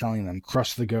telling them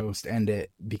crush the ghost, end it,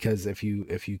 because if you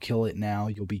kill it now,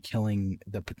 you'll be killing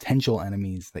the potential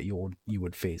enemies that you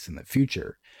would face in the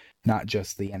future, not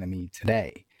just the enemy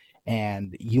today.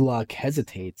 And Ulok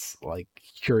hesitates, like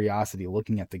curiosity,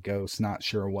 looking at the ghost, not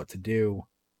sure what to do,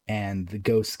 and the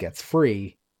ghost gets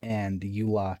free, and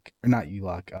Ulok or not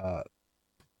Ulok,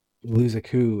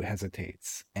 Luzaku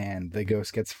hesitates, and the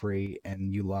ghost gets free,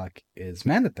 and Ulok is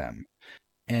mad at them.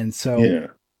 And so yeah,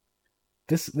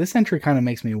 this entry kind of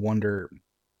makes me wonder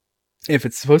if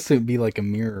it's supposed to be like a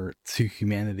mirror to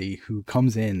humanity who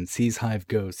comes in, sees hive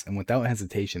ghosts, and without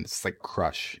hesitation, it's like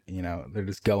crush. They're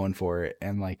just going for it.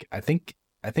 And like I think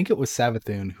it was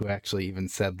Savathun who actually even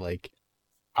said like,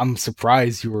 "I'm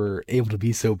surprised you were able to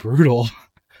be so brutal.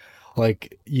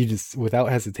 Like you just without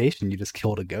hesitation, you just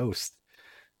killed a ghost."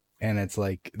 And it's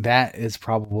like that is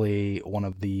probably one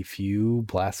of the few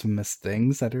blasphemous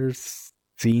things that are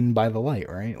seen by the light,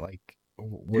 right? Like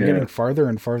we're yeah, getting farther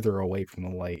and farther away from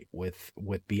the light with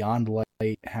beyond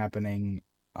light happening.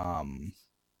 Um,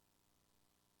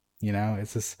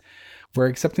 it's just we're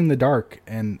accepting the dark,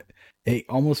 and it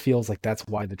almost feels like that's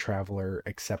why the traveler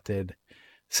accepted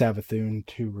Savathun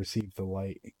to receive the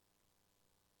light.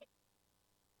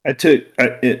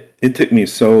 It took me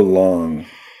so long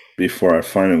before I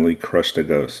finally crushed a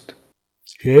ghost.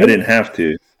 I Him? didn't have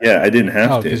to. Yeah, I didn't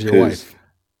have Oh, to because your because wife.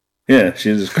 yeah, she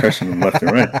was just crushing them left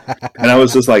and right. And I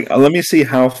was just like, let me see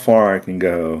how far I can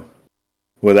go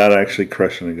without actually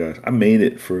crushing a ghost. I made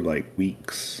it for like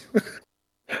weeks.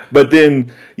 But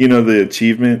then, the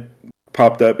achievement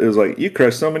popped up. It was like, you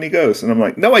crushed so many ghosts. And I'm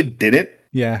like, no, I didn't.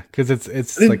 Yeah, because I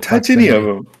it's didn't like touch any of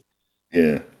proximity.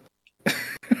 them.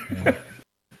 Yeah. Yeah.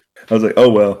 I was like, oh,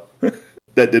 well,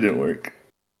 that didn't work.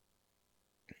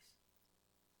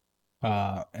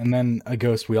 And then a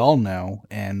ghost we all know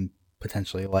and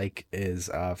potentially like is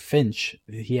Finch.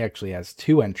 He actually has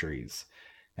two entries.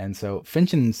 And so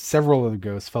Finch and several other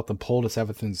ghosts felt the pull to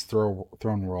Savathun's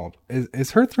throne world.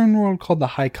 Is her throne world called the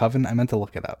High Coven? I meant to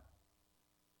look it up.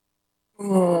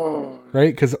 Oh,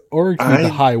 Right? Because Oryx made the I,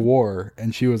 High War,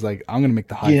 and she was like, I'm going to make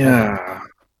the High Coven. yeah,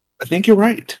 I think you're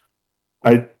right.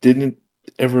 I didn't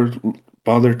ever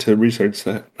bother to research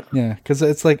that. Yeah, because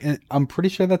it's like, I'm pretty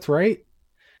sure that's right.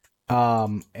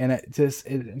 And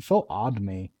it felt odd to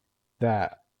me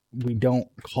that we don't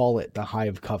call it the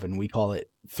Hive Coven. We call it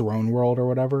Throne World or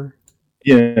whatever.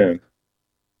 Yeah.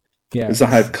 Yeah, It's a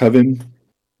Hive Coven.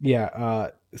 yeah.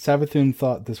 Savathun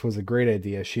thought this was a great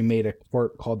idea. She made a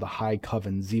court called the High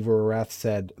Coven. Ziva Arath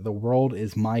said, "The world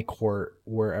is my court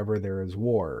wherever there is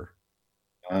war."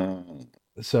 Um,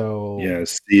 So, yeah,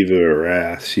 Steva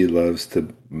Wrath. She loves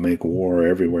to make war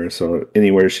everywhere. So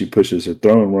anywhere she pushes her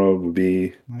throne world would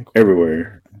be my court.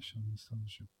 everywhere.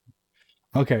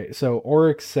 Okay, so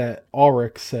Oryx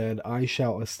said, I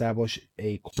shall establish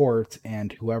a court,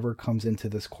 and whoever comes into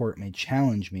this court may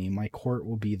challenge me. My court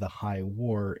will be the High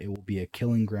War. It will be a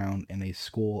killing ground and a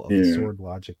school of the Yeah. sword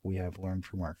logic we have learned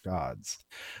from our gods.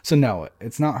 So no,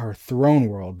 it's not her throne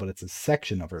world, but it's a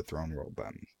section of her throne world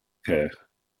then. Okay.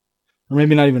 Or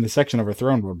maybe not even a section of her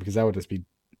throne world, because that would just be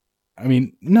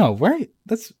no, right?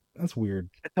 That's weird.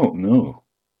 I don't know.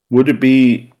 Would it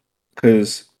be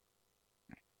because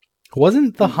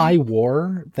Wasn't the High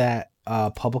War that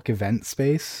public event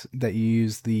space that you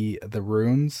use the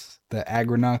runes, the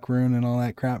Agronach rune and all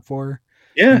that crap for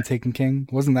yeah, in Taken King?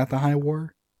 Wasn't that the High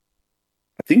War?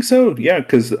 I think so. Yeah,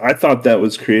 because I thought that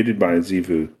was created by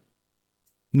Zivu.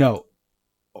 No.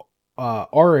 Or is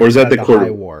Oryx that had the the High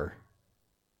court? War.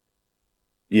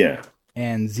 Yeah.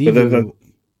 And But Zivu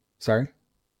sorry.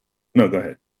 no, go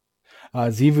ahead.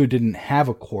 Zivu didn't have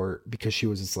a court because she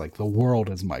was just like, the world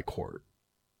is my court.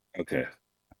 Okay.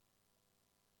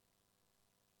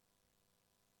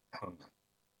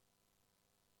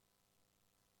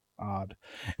 Odd.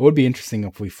 It would be interesting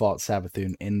if we fought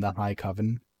Savathun in the High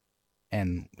Coven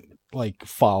and like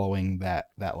following that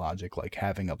logic, like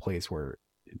having a place where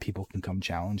people can come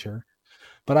challenge her.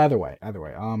 But either way,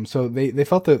 so they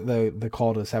felt the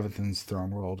call to Savathun's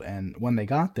throne world, and when they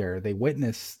got there, they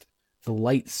witnessed the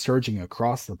light surging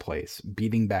across the place,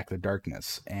 beating back the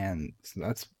darkness, and so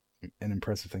that's an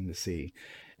impressive thing to see.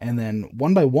 And then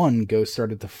one by one, ghosts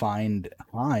started to find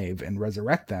Hive and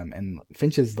resurrect them. And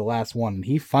Finch is the last one, and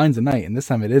he finds a knight, and this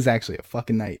time it is actually a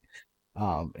fucking knight.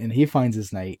 And he finds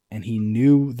his knight, and he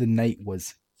knew the knight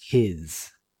was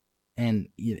his. And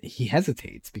he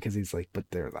hesitates because he's like, but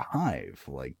they're the Hive.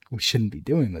 Like, we shouldn't be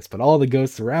doing this. But all the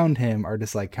ghosts around him are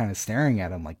just like kind of staring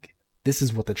at him like, this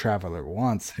is what the traveler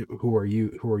wants. Who are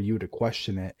you? Who are you to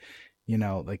question it?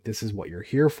 Like, this is what you're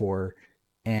here for.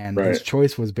 And his Right.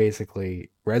 choice was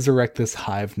basically resurrect this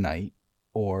Hive Knight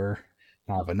or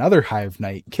have another Hive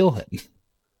Knight kill him.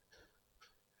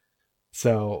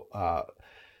 So,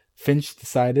 Finch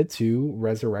decided to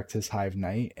resurrect his Hive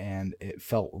Knight, and it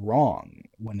felt wrong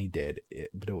when he did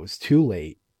it, but it was too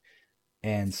late.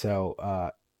 And so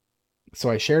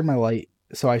I shared my light.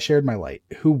 So I shared my light.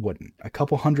 Who wouldn't? A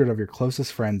couple hundred of your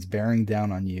closest friends bearing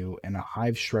down on you, and a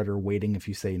Hive shredder waiting if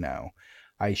you say no.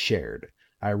 I shared.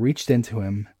 I reached into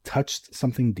him, touched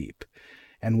something deep.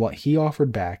 And what he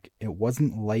offered back, it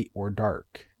wasn't light or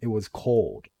dark. It was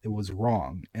cold. It was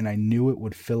wrong. And I knew it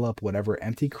would fill up whatever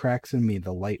empty cracks in me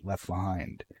the light left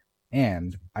behind.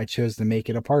 And I chose to make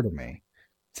it a part of me.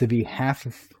 To be half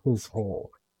of his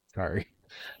whole. Sorry.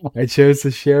 I chose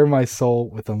to share my soul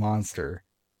with a monster.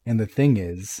 And the thing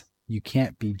is, you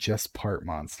can't be just part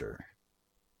monster.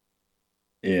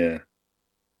 Yeah.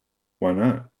 Why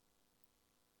not?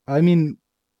 I mean,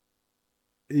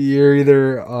 you're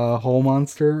either a whole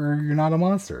monster or you're not a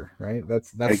monster, right?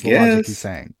 That's I the logic he's guess.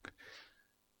 saying.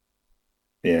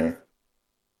 Yeah.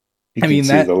 You I can mean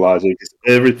see that the logic.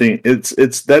 Everything. It's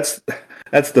that's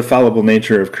the fallible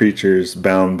nature of creatures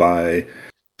bound by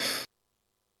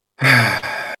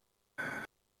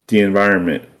the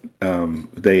environment.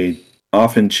 They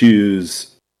often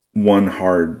choose one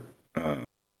hard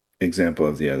example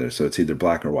of the other. So it's either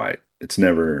black or white. It's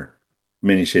never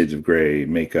many shades of gray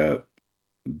make up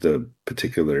the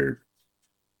particular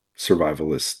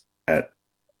survivalist at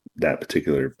that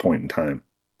particular point in time.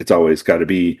 It's always got to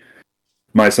be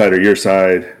my side or your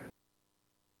side.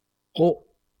 Well,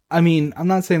 I mean, I'm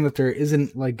not saying that there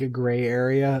isn't like a gray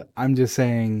area. I'm just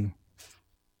saying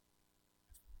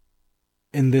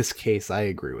in this case, I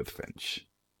agree with Finch.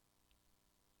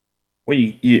 Well,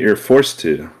 you're forced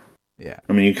to. Yeah.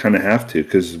 I mean, you kind of have to,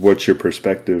 because what's your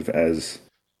perspective as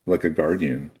like a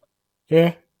guardian?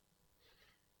 Yeah.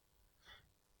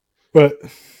 But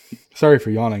sorry for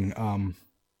yawning.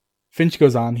 Finch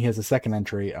goes on. He has a second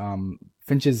entry.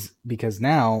 Because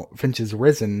now Finch is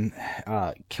risen,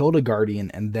 killed a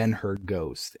guardian and then heard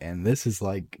ghost, and this is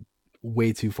like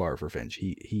way too far for Finch.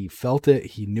 He felt it.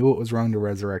 He knew it was wrong to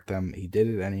resurrect them. He did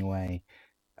it anyway,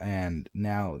 and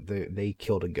now they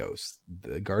killed a ghost.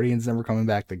 The guardian's never coming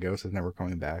back. The ghost is never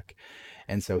coming back.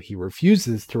 And so he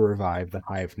refuses to revive the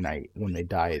Hive Knight when they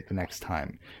die the next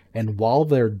time. And while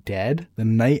they're dead, the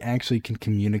Knight actually can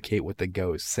communicate with the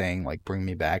ghost, saying like, bring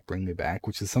me back,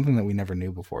 which is something that we never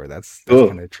knew before. That's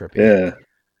kind of trippy. Yeah.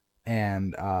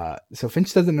 And so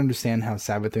Finch doesn't understand how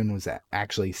Savathun was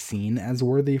actually seen as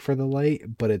worthy for the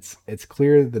light, but it's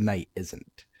clear the Knight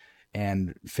isn't.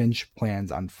 And Finch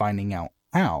plans on finding out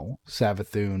how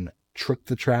Savathun tricked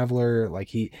the Traveler. Like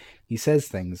he says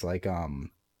things like,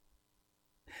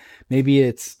 maybe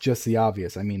it's just the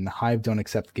obvious. I mean, the Hive don't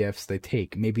accept gifts, they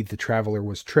take. Maybe the Traveler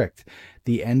was tricked.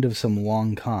 The end of some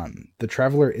long con. The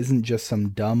Traveler isn't just some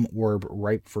dumb orb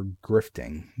ripe for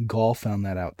grifting. Gaul found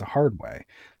that out the hard way.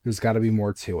 There's got to be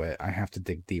more to it. I have to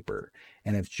dig deeper.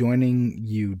 And if joining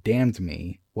you damned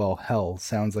me, well, hell,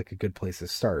 sounds like a good place to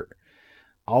start.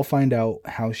 I'll find out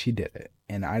how she did it.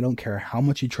 And I don't care how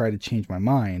much you try to change my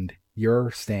mind,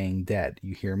 you're staying dead.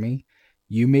 You hear me?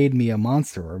 You made me a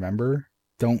monster, remember?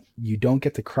 You don't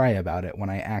get to cry about it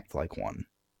when I act like one.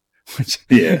 Which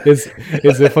is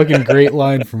a fucking great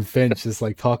line from Finch, just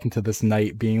like talking to this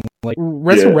Knight, being like,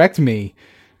 resurrect me.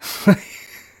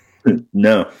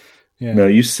 No. Yeah. No,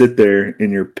 you sit there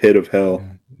in your pit of hell.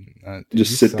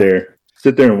 Just sit there.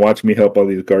 Sit there and watch me help all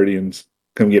these guardians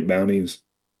come get bounties.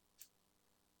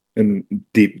 And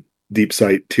deep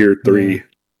sight tier 3. Yeah.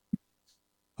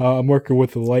 I'm working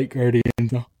with the light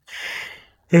guardians now.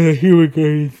 And the human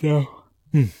guardians now.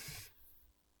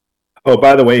 Oh,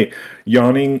 by the way,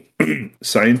 yawning,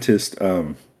 scientists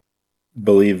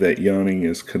believe that yawning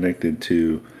is connected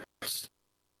to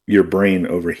your brain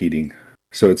overheating.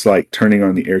 So it's like turning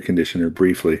on the air conditioner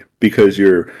briefly, because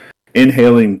you're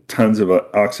inhaling tons of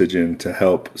oxygen to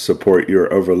help support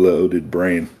your overloaded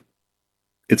brain.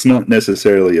 It's not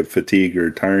necessarily a fatigue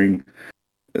or tiring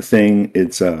thing.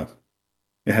 It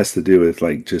has to do with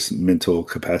like just mental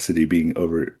capacity being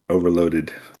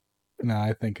overloaded. No,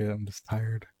 I think I'm just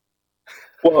tired.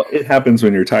 Well, it happens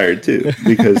when you're tired too,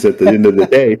 because at the end of the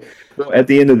day,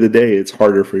 it's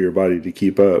harder for your body to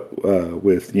keep up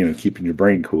with, keeping your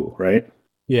brain cool, right?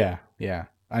 Yeah.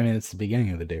 I mean, it's the beginning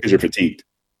of the day. Because you're fatigued.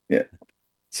 Yeah.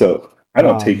 So I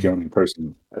don't take yawning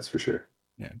personally, that's for sure.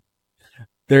 Yeah.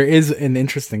 There is an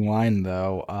interesting line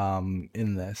though,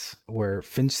 in this, where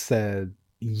Finch said,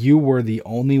 "You were the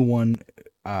only one."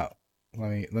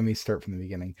 Let me start from the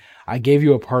beginning. I gave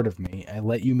you a part of me. I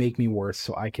let you make me worse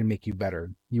so I can make you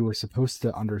better. You were supposed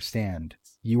to understand.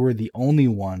 You were the only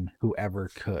one who ever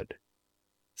could.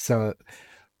 So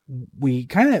we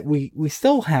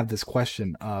still have this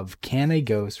question of, can a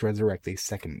ghost resurrect a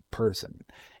second person?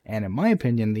 And in my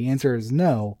opinion, the answer is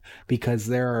no, because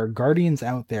there are guardians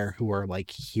out there who are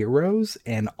like heroes,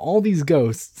 and all these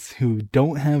ghosts who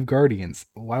don't have guardians,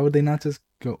 why would they not just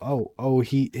go,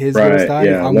 his ghost died?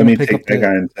 Yeah, let me pick up that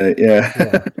guy and say,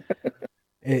 yeah.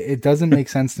 It doesn't make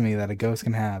sense to me that a ghost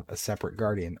can have a separate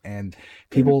guardian. And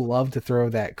people love to throw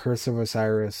that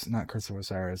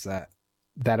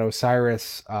that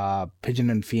Osiris, Pigeon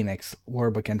and Phoenix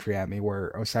lore book entry at me, where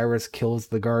Osiris kills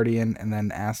the guardian and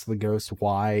then asks the ghost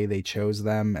why they chose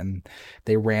them, and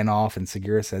they ran off, and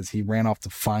Segura says he ran off to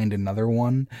find another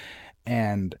one.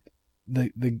 And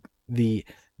the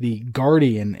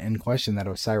guardian in question that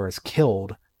Osiris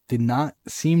killed did not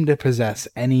seem to possess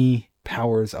any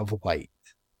powers of light.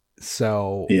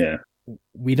 So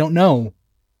we don't know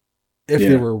if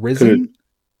they were risen.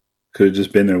 Could have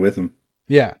just been there with him.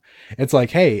 Yeah. It's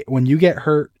like, hey, when you get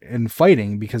hurt in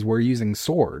fighting because we're using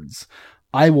swords,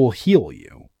 I will heal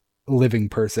you, living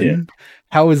person. Yeah.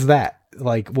 How is that?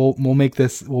 Like, we'll make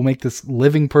this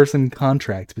living person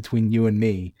contract between you and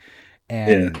me.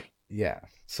 And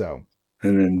so.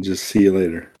 And then just see you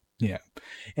later. Yeah.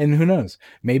 And who knows?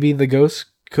 Maybe the ghost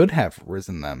could have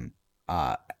risen them.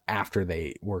 uh, after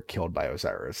they were killed by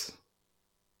Osiris.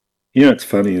 You know, what's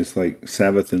funny is like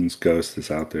Savathun's ghost is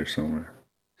out there somewhere.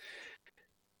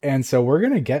 And so we're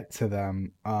gonna get to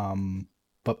them.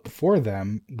 But before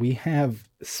them, we have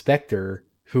Spectre,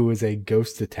 who is a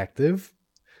ghost detective,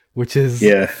 which is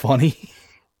Yeah, funny.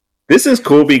 this is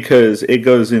cool because it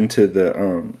goes into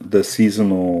the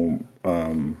seasonal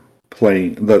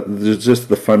playing just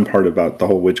the fun part about the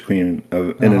whole Witch Queen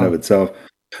in and Uh-huh. of itself.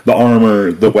 The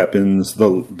armor, the weapons, the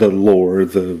lore,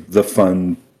 the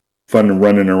fun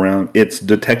running around. It's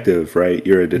detective, right?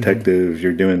 You're a Hmm. detective.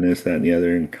 You're doing this, that, and the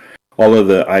other, and all of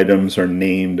the items are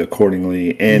named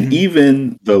accordingly, and Hmm.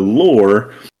 even the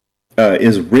lore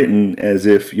is written as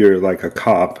if you're like a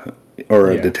cop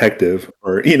or a Yeah. detective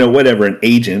or you know whatever, an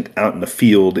agent out in the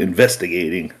field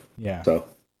investigating. Yeah. So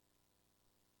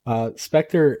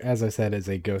Spectre, as I said, is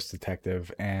a ghost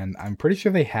detective, and I'm pretty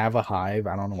sure they have a hive.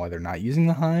 I don't know why they're not using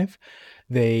the hive.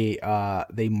 They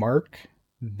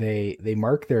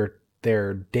mark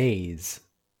their days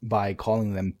by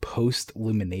calling them post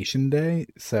lumination day.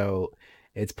 So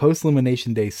it's post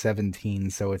lumination day 17.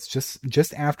 So it's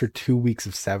just after 2 weeks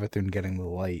of Savathun getting the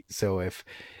light. So if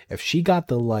she got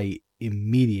the light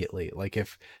immediately, like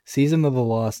if Season of the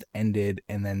Lost ended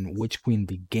and then Witch Queen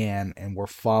began, and we're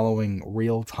following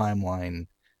real timeline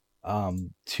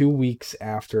 2 weeks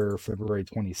after February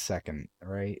 22nd,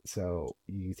 right? So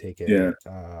you take yeah, it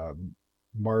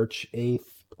March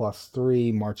 8th plus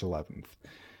 3, March 11th.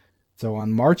 So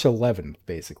on March 11th,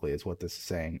 basically, is what this is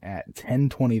saying at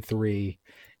 10:23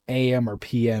 a.m. or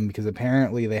p.m. because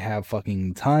apparently they have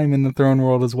fucking time in the throne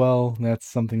world as well. That's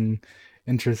something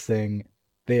interesting.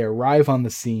 They arrive on the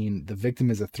scene. The victim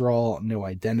is a thrall, no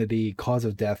identity. Cause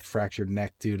of death: fractured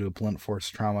neck due to blunt force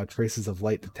trauma. Traces of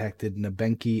light detected.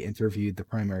 Nabenki interviewed the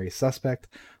primary suspect.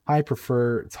 I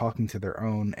prefer talking to their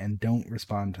own and don't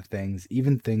respond to things,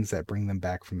 even things that bring them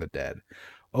back from the dead.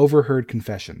 Overheard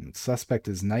confession. Suspect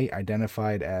is Knight,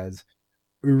 identified as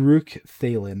Uruk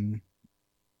Thalen,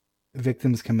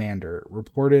 victim's commander.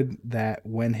 Reported that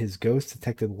when his ghost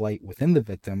detected light within the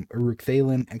victim, Uruk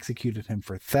Thalen executed him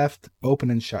for theft, open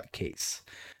and shut case.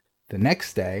 The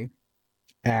next day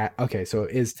so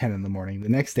it is 10 in the morning. The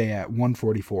next day at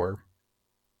 1:44,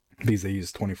 because they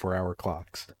use 24-hour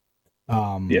clocks.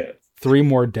 Um, yeah, Three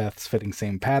more deaths fitting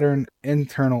same pattern.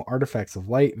 Internal artifacts of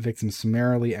light. Victims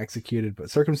summarily executed, but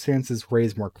circumstances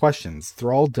raise more questions.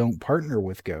 Thrall don't partner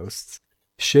with ghosts.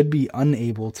 Should be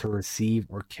unable to receive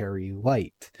or carry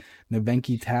light.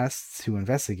 Nobenki tasks to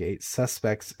investigate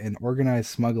suspects in organized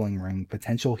smuggling ring,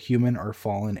 potential human or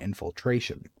fallen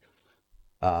infiltration.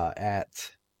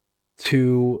 At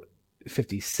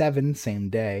 2:57 same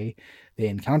day, they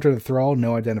encounter the thrall,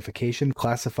 no identification,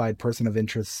 classified person of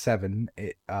interest 7.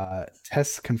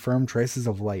 Tests confirmed traces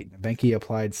of light. Benke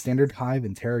applied standard hive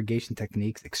interrogation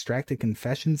techniques, extracted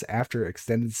confessions after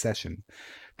extended session.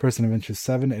 Person of interest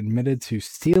 7 admitted to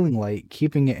stealing light,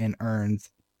 keeping it in urns,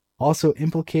 also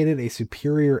implicated a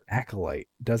superior acolyte.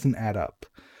 Doesn't add up.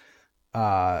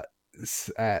 uh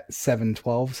at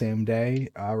 7:12 same day,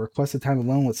 requested time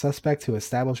alone with suspect to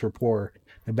establish rapport.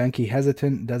 Nabenki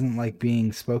hesitant, doesn't like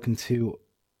being spoken to,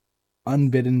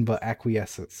 unbidden but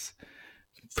acquiesces.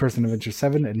 Person of interest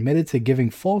 7 admitted to giving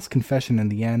false confession in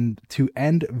the end to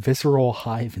end visceral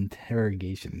hive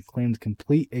interrogation. Claimed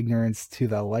complete ignorance to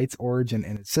the light's origin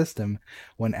in its system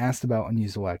when asked about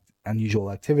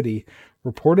unusual activity.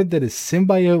 Reported that his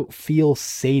symbiote feels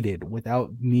sated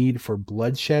without need for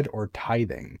bloodshed or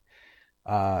tithing.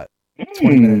 uh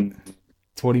 20 minutes Hmm.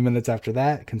 20 minutes after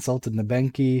that, consulted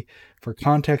Nabenki for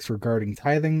context regarding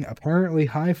tithing. Apparently,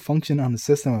 Hive function on a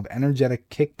system of energetic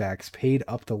kickbacks paid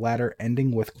up the ladder,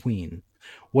 ending with Queen.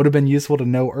 Would have been useful to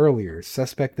know earlier.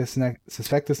 Suspect this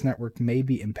network may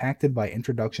be impacted by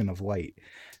introduction of light.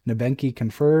 Nabenki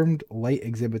confirmed light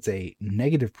exhibits a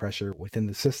negative pressure within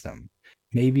the system,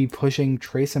 maybe pushing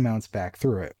trace amounts back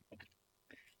through it.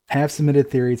 Have submitted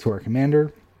theory to our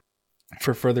commander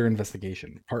for further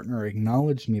investigation. Partner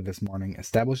acknowledged me this morning,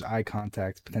 established eye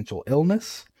contact, potential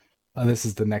illness. This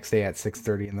is the next day at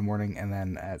 6:30 in the morning, and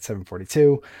then at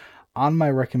 7:42. On my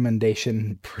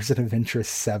recommendation, person of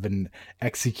interest 7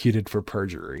 executed for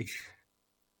perjury,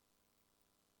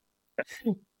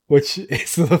 which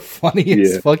is the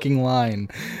funniest Yeah, fucking line.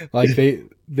 Like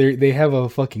they have a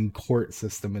fucking court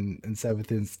system in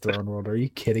Seventh Throne World. Are you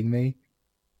kidding me?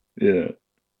 yeah.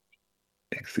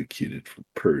 Executed for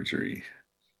perjury.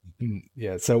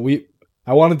 Yeah, so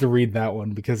I wanted to read that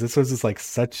one because this was just like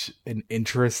such an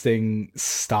interesting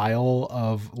style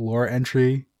of lore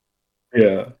entry.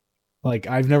 Yeah, Like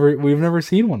we've never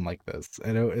seen one like this.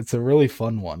 And it's a really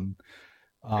fun one.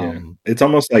 Yeah. Um, It's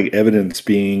almost like evidence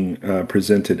being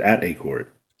presented at a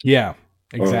court yeah,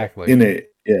 or exactly. in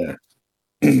it. Yeah.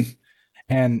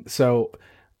 And so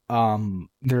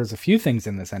there's a few things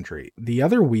in this entry. The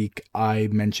other week I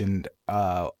mentioned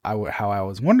how I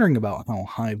was wondering about how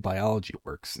hive biology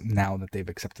works now that they've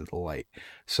accepted the light.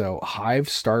 So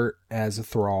hives start as a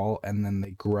thrall and then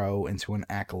they grow into an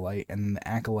acolyte, and then the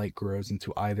acolyte grows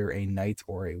into either a knight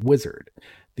or a wizard.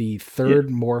 The Yeah. third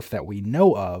morph that we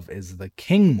know of is the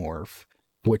king morph,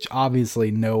 which obviously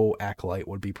no acolyte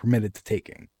would be permitted to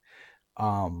taking.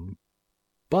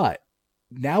 But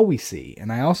now we see,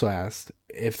 and I also asked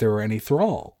if there were any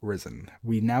thrall risen.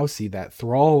 We now see that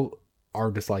thrall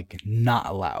are just like not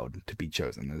allowed to be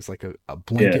chosen. There's like a Yeah.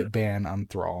 blanket ban on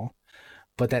thrall,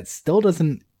 but that still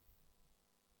doesn't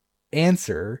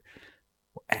answer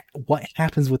what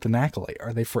happens with an acolyte.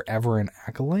 Are they forever an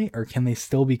acolyte, or can they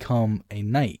still become a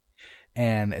knight?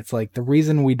 And it's like the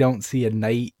reason we don't see a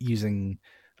knight using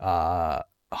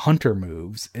hunter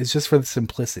moves is just for the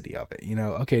simplicity of it. You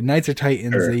know, okay, knights are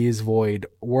titans, Sure. they use void.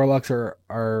 Warlocks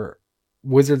are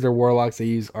wizards or warlocks, they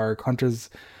use arc. Hunters,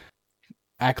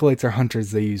 acolytes are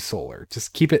hunters, they use solar.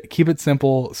 Just keep it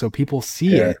simple so people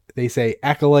see Yeah. it. They say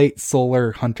acolyte,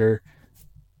 solar, hunter,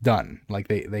 done. Like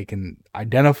they can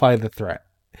identify the threat.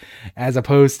 As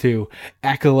opposed to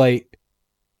acolyte,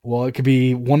 well, it could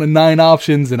be one of 9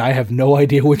 options, and I have no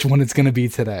idea which one it's going to be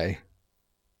today.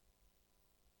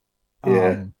 Yeah.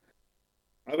 Um,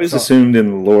 I always so assumed in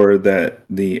the lore that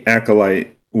the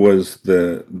acolyte was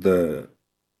the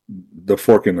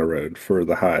fork in the road for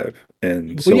the hive,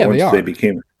 and well, so yeah, they once they are.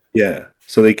 became, yeah,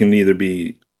 so they can either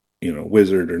be,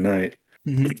 wizard or knight,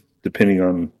 Mhm. depending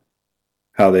on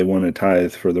how they want to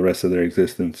tithe for the rest of their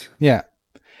existence. Yeah,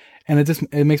 and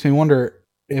it makes me wonder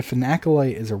if an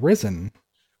acolyte is arisen,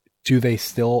 do they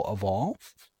still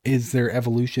evolve? Is their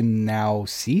evolution now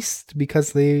ceased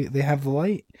because they have the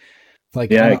light?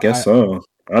 Like Yeah, I I don't guess so.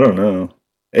 I don't know.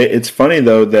 It's funny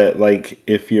though that like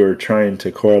if you're trying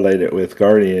to correlate it with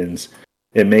guardians,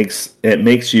 it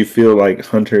makes you feel like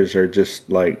hunters are just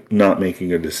like not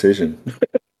making a decision.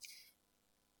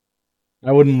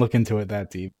 I wouldn't look into it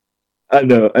that deep. I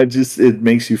know. It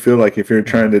makes you feel like if you're Yeah.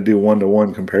 trying to do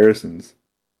one-to-one comparisons.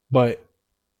 But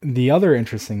the other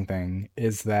interesting thing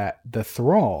is that the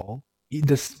thrall,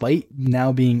 despite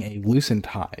now being a lucent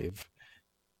hive,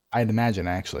 I'd imagine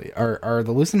actually. Are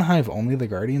the Lucent Hive only the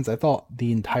Guardians? I thought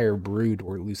the entire brood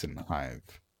were Lucent Hive.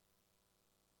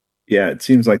 Yeah, it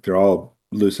seems like they're all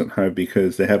Lucent Hive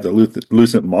because they have the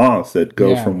Lucent moths that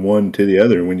go Yeah. from one to the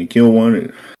other. When you kill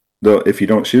one, if you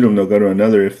don't shoot them, they'll go to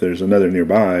another if there's another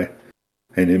nearby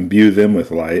and imbue them with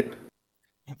light.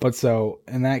 But so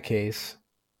in that case,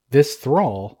 this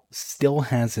thrall still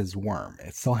has his worm.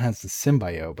 It still has the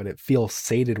symbiote, but it feels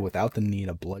sated without the need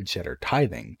of bloodshed or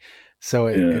tithing. So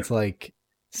Yeah, it's like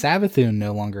Savathun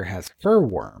no longer has her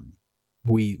worm.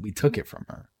 We took it from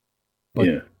her. But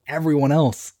yeah, everyone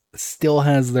else still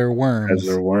has their as worms,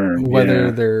 their worm. whether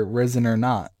Yeah, they're risen or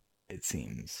not, it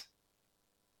seems.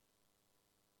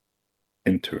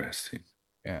 interesting.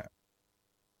 Yeah.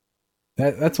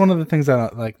 That's one of the things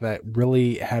that like that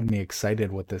really had me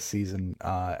excited with this season.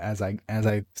 As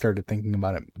I started thinking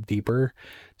about it deeper,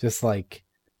 just like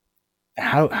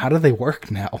how do they work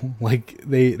now? Like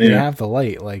they Yeah, have the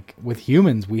light. Like with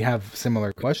humans, we have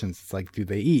similar questions. It's like, do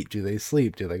they eat? Do they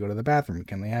sleep? Do they go to the bathroom?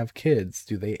 Can they have kids?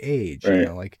 Do they age? You right.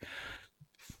 know, like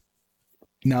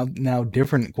now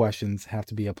different questions have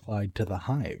to be applied to the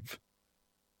hive.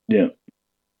 Yeah.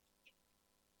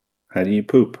 How do you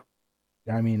poop?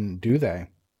 I mean, do they?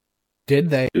 Did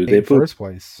they Do they in poop? first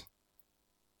place?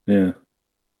 Yeah.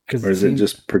 Because Or it is it seems.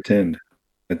 just pretend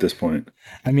at this point?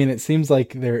 I mean, it seems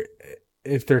like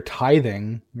if they're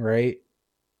tithing, right?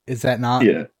 Is that not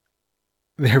Yeah.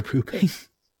 they're pooping?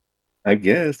 I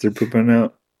guess they're they're pooping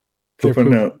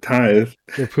poop. out tithe.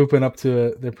 They're pooping up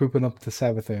to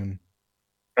Savathun.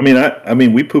 I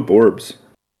mean, we poop orbs.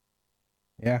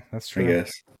 Yeah, that's I true.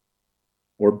 guess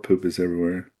orb poop is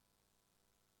everywhere.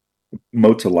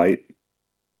 Motes of light.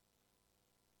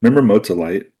 Remember motes of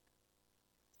light?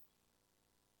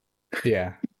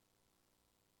 Yeah.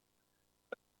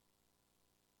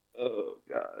 Oh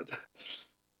God.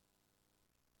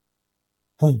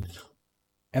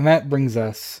 And that brings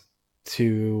us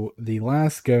to the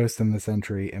last ghost in this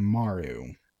entry,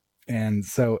 Imaru. And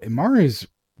so Imaru's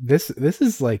this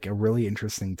is like a really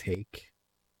interesting take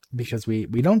because we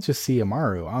don't just see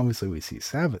Imaru. Obviously, we see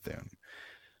Savathun.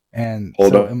 And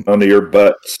Hold on to your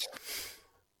butts.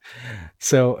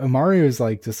 so Amaru is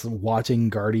like just watching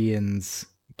Guardians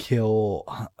kill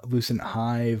Lucent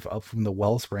Hive up from the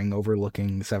wellspring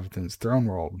overlooking Savathun's throne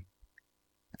world.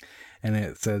 And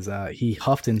it says, he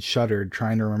huffed and shuddered,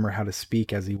 trying to remember how to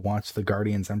speak as he watched the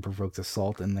Guardians' unprovoked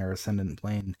assault in their ascendant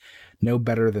plane. No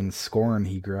better than scorn,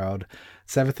 he growled.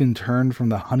 Savathun turned from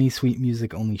the honey-sweet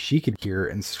music only she could hear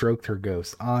and stroked her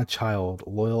ghost. Ah, child,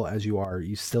 loyal as you are,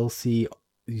 you still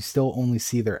only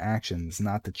see their actions,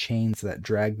 not the chains that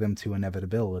drag them to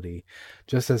inevitability.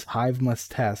 Just as Hive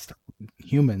must test,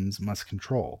 humans must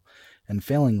control. And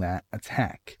failing that,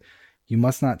 attack. You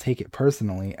must not take it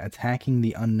personally. Attacking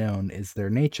the unknown is their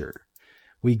nature.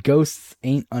 We ghosts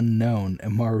ain't unknown,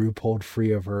 Amaru pulled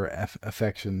free of her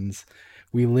affections.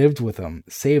 We lived with them,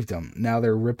 saved them. Now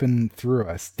they're ripping through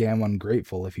us. Damn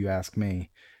ungrateful, if you ask me.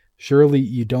 Surely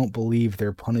you don't believe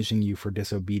they're punishing you for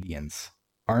disobedience.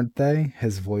 Aren't they?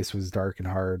 His voice was dark and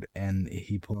hard, and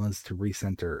he paused to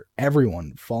recenter.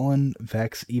 Everyone, Fallen,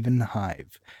 Vex, even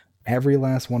Hive. Every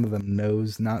last one of them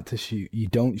knows not to shoot. You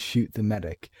don't shoot the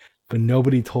medic. But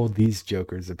nobody told these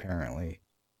jokers, apparently.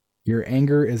 Your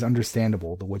anger is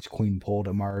understandable, the Witch Queen pulled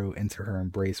Amaru into her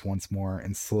embrace once more,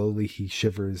 and slowly his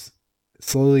shivers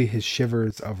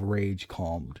of rage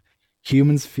calmed.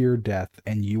 Humans fear death,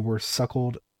 and you were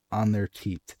suckled on their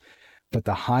teat. But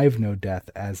the Hive know death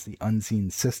as the unseen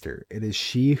sister. It is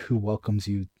she who welcomes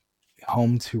you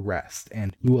home to rest,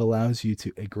 and who allows you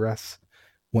to egress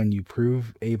when you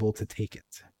prove able to take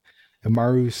it.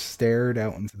 Amaru stared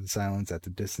out into the silence at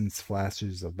the distant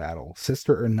flashes of battle.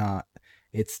 Sister or not,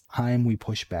 it's time we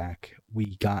push back.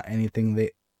 We got anything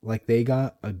they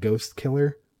got? A ghost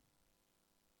killer?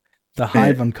 The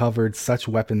Hive uncovered such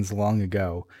weapons long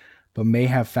ago, but may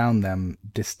have found them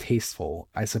distasteful.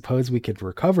 I suppose we could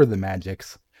recover the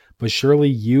magics, but surely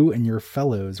you and your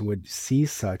fellows would see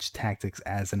such tactics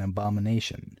as an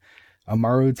abomination.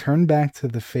 Amaru turned back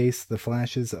to face the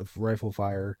flashes of rifle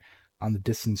fire on the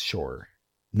distant shore.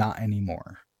 Not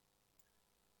anymore.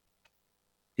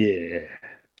 Yeah.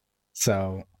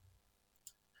 So,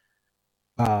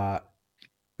 Savathun.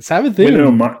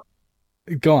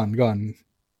 Go on.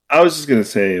 I was just gonna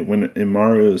say, when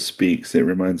Amaru speaks, it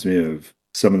reminds me of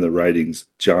some of the writings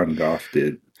John Goff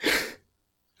did.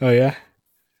 Oh yeah,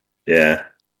 yeah.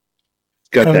 It's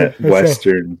got that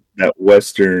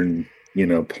western,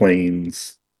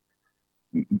 plains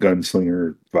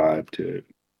gunslinger vibe to it.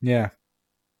 Yeah.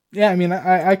 I mean,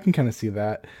 I can kind of see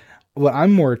that. What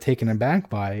I'm more taken aback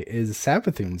by is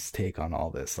Savathun's take on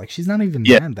all this. Like, she's not even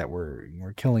mad that we're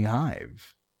killing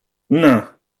Hive. No,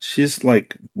 she's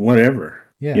like, whatever.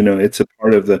 Yeah. It's a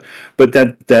part of but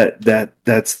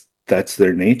that's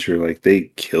their nature. Like,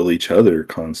 they kill each other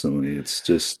constantly. It's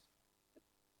just,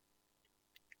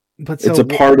 it's a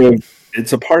part of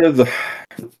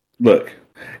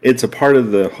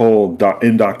the whole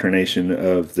indoctrination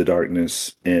of the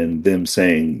darkness, and them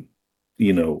saying,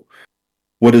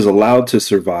 what is allowed to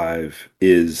survive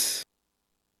is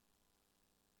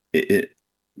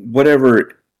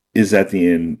whatever is at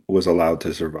the end was allowed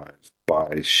to survive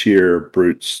by sheer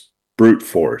brute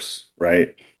force,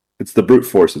 right? It's the brute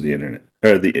force of the internet,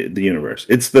 or the universe.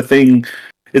 It's the thing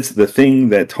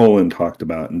that Toland talked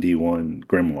about in D1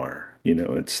 Grimoire.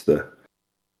 It's the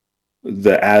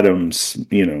atoms,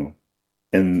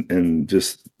 and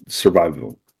just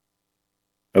survival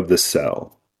of the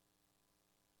cell.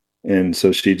 And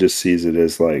so she just sees it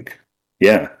as like,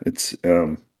 yeah, it's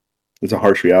a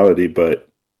harsh reality, but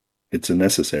it's a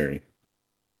necessary.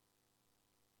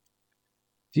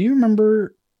 Do you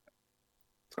remember?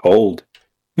 It's cold.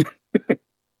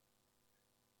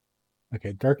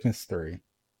 Okay, Darkness 3.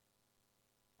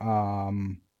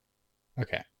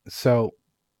 Okay, so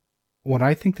what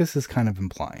I think this is kind of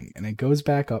implying, and it goes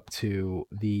back up to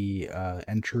the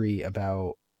entry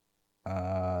about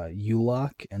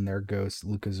Yulok and their ghost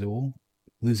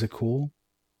Luzakul,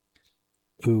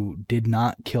 who did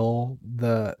not kill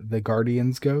the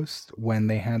Guardian's ghost when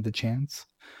they had the chance.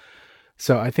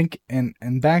 So I think, and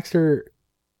Baxter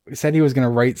said he was going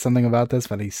to write something about this,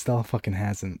 but he still fucking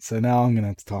hasn't. So now I'm going to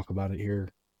have to talk about it here.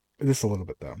 Just a little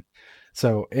bit, though.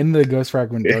 So in the Ghost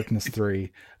Fragment Darkness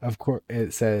 3, of course,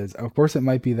 it says, of course it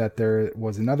might be that there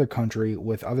was another country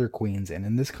with other queens, and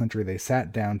in this country they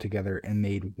sat down together and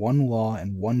made one law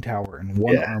and one tower and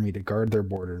one army to guard their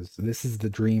borders. This is the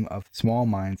dream of small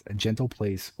minds, a gentle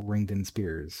place ringed in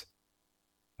spears.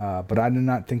 But I do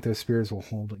not think those spears will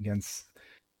hold against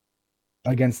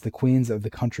the queens of the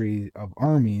country of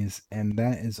armies, and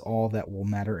that is all that will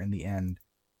matter in the end.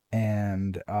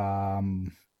 And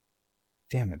damn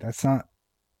it, that's not.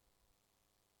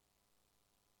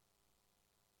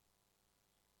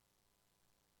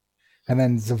 And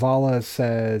then Zavala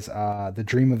says, the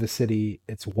dream of the city,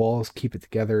 its walls keep it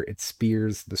together, its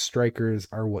spears, the strikers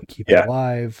are what keep it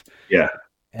alive. Yeah.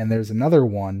 And there's another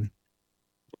one.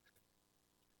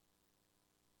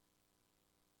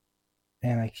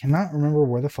 And I cannot remember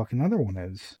where the fucking other one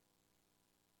is.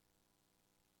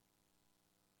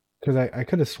 Because I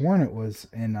could have sworn it was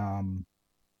in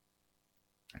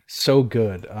So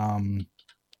Good.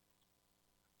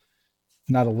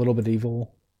 Not a little bit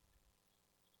evil.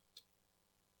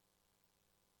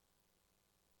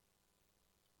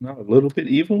 Not a little bit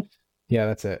evil. Yeah,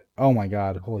 that's it. Oh my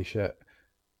god, holy shit.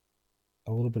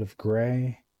 A little bit of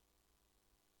gray.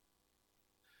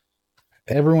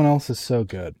 Everyone else is so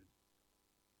good.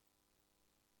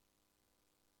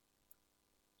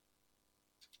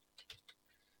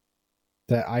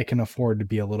 That I can afford to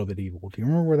be a little bit evil. Do you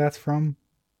remember where that's from?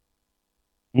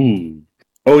 Hmm.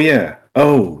 Oh yeah.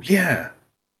 Oh yeah.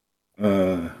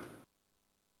 Uh,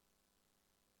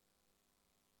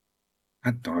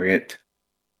 God darn it.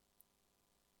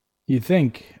 You'd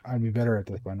think I'd be better at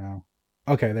this by now.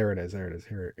 Okay, there it is. There it is.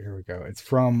 Here we go. It's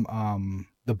from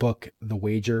the book The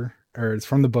Wager, or it's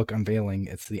from the book Unveiling.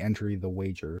 It's the entry The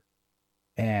Wager.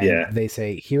 And Yeah. they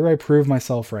say, "Here I prove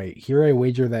myself right. Here I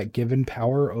wager that given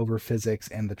power over physics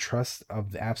and the trust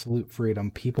of the absolute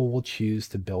freedom, people will choose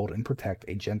to build and protect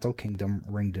a gentle kingdom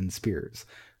ringed in spears,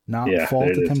 not Yeah. fall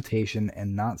There it to is. temptation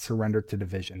and not surrender to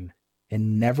division,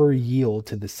 and never yield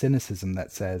to the cynicism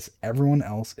that says everyone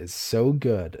else is so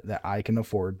good that I can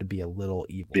afford to be a little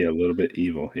Be evil." a little bit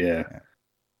evil. Yeah. Yeah.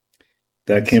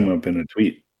 That And came so, up in a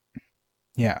tweet.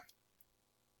 yeah.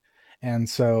 And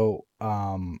so,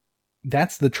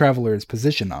 that's the traveler's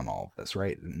position on all of this,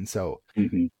 right? And so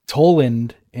Hmm.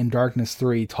 Toland in Darkness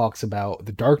 3 talks about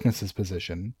the darkness's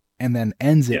position and then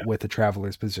ends Yeah. it with the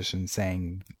traveler's position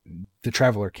saying the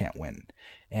traveler can't win.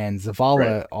 And Right.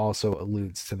 Zavala also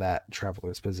alludes to that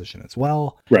traveler's position as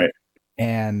well. Right.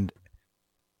 And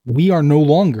we are no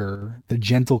longer the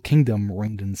gentle kingdom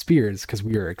ringed in spears because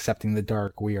we are accepting the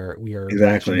dark. We are lashing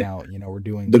Exactly. out, we're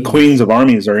doing The queens deeds. of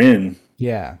armies are in.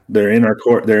 Yeah. They're in our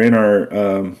court. They're in our.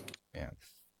 Yeah.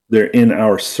 They're in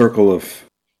our circle of.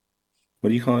 What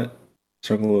do you call it?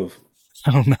 Circle of.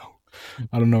 I don't know.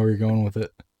 I don't know where you're going with it.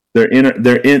 They're in.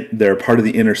 They're in. They're part of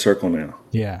the inner circle now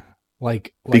Yeah.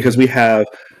 Like because we have.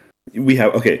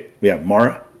 Okay, we have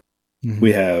Mara. mhm.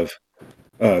 We have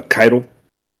Keitel,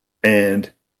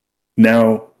 and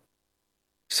now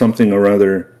something or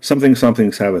other, something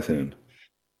Savathun.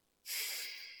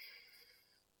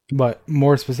 But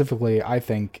more specifically, I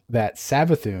think that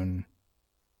Savathun,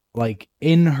 like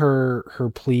in her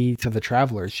plea to the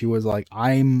travelers, she was like,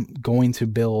 "I'm going to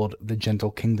build the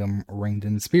gentle kingdom ringed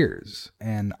in spears,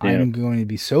 and Yeah, I'm going to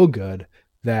be so good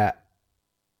that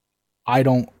I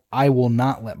will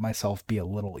not let myself be a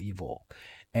little evil."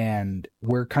 And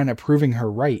we're kind of proving her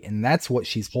right, and that's what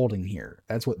she's holding here.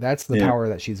 That's the yeah, power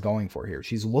that she's going for here.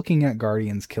 She's looking at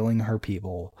Guardians killing her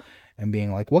people and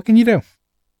being like, "What can you do?"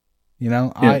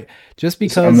 yeah. I just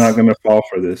I'm not because going to fall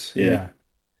for this. Yeah,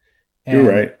 yeah.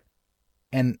 you're And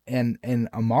right.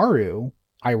 Amaru,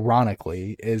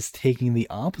 ironically, is taking the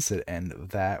opposite end of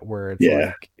that, where it's Yeah,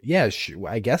 like, yeah,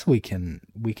 I guess we can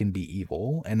be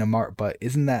evil, and Amar, but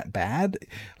isn't that bad?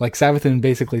 Like Savathun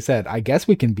basically said, I guess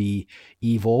we can be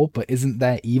evil, but isn't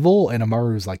that evil? And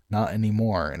Amaru's like, not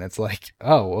anymore, and it's like,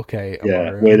 oh, okay, yeah.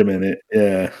 Amaru. Wait a minute.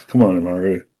 Yeah, come on,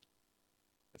 Maru.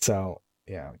 So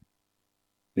yeah,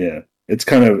 Yeah, it's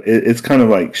kind of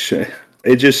like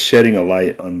it's just shedding a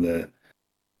light on the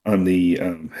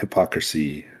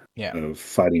hypocrisy yeah, of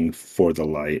fighting for the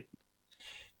light.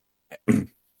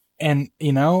 and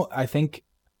I think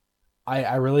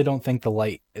I really don't think the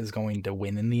light is going to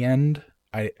win in the end.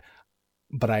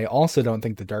 But I also don't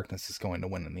think the darkness is going to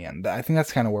win in the end. I think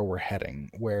that's kind of where we're heading.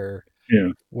 Yeah.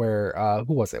 Where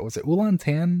who was it? Was it Ulan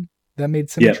Tan that made Yep.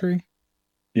 Symmetry?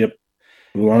 Yep.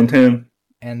 And Long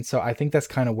and so I think that's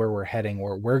kind of where we're heading.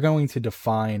 Where we're going to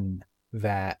define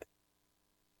that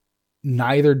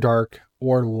neither dark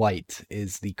or light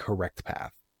is the correct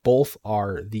path. Both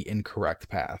are the incorrect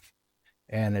path,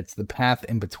 and it's the path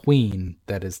in between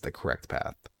that is the correct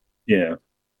path. Yeah.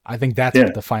 I think that's Yeah.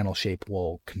 what the final shape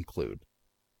will conclude.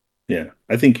 Yeah.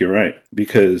 I think you're right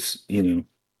because,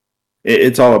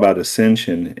 it's all about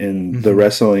ascension and the Mm-hmm.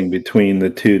 wrestling between the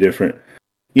two different,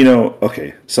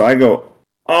 okay. So I go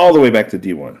all the way back to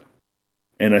D1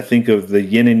 and I think of the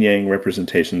yin and yang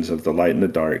representations of the light and the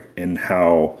dark and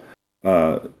how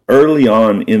early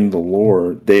on in the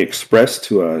lore they express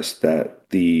to us that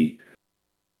the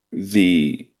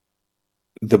the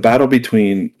battle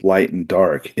between light and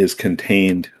dark is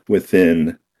contained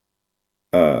within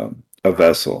a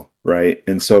vessel, right?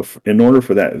 And so, in order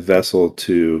for that vessel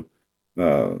to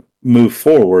move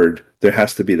forward, there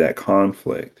has to be that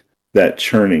conflict, that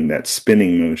churning, that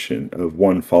spinning motion of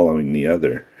one following the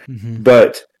other. Mm-hmm.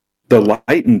 But the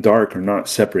light and dark are not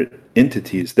separate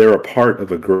entities. They're a part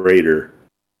of a greater.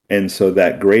 And so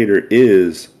that greater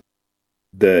is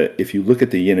if you look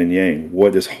at the yin and yang,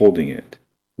 what is holding it?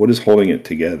 What is holding it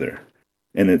together?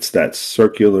 And it's that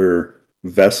circular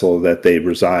vessel that they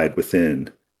reside within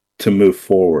to move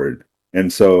forward.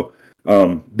 And so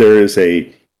there is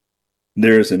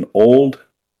an old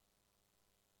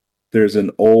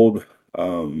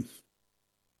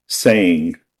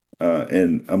saying,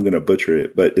 and I'm going to butcher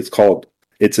it, but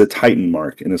it's a Titan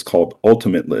mark, and it's called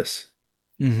ultimateless.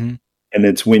 Mm-hmm. And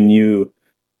it's when you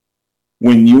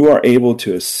are able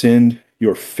to ascend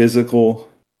your physical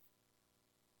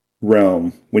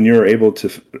realm, when you're able to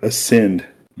ascend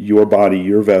your body,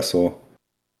 your vessel,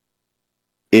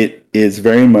 it is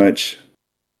very much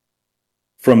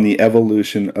from the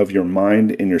evolution of your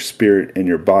mind and your spirit and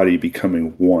your body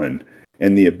becoming one.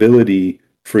 And the ability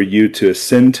for you to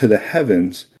ascend to the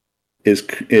heavens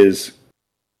is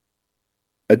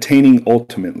attaining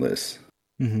ultimateless.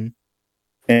 Mm-hmm.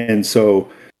 And so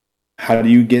how do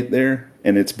you get there?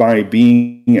 And it's by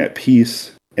being at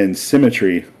peace and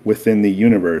symmetry within the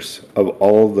universe of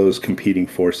all of those competing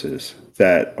forces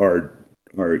that are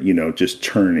just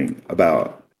churning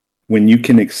about. When you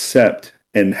can accept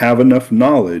and have enough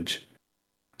knowledge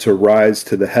to rise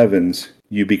to the heavens,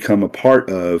 you become a part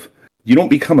of, you don't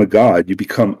become a god, you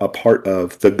become a part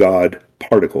of the God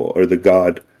particle or the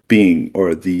God being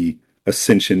or the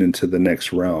ascension into the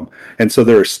next realm. And so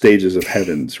there are stages of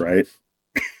heavens, right?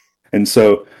 And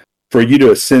so for you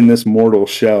to ascend this mortal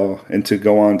shell and to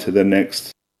go on to the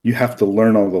next, you have to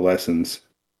learn all the lessons.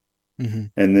 Mm-hmm.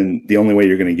 And then the only way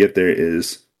you're going to get there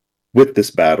is with this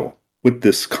battle, with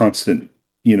this constant,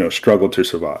 struggle to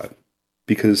survive,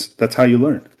 because that's how you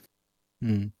learn.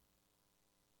 Mm.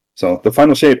 So the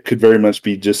final shape could very much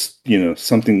be just,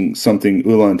 something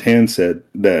Ulan Tan said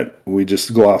that we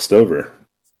just glossed over.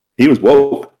 He was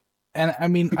woke. And I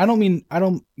mean, I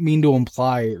don't mean to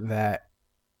imply that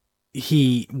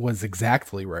he was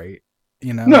exactly right.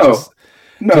 No,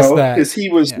 because he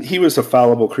was yeah. he was a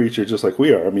fallible creature just like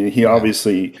we are. I mean, he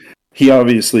obviously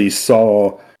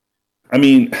saw. I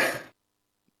mean,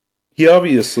 he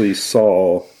obviously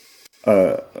saw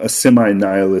a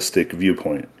semi-nihilistic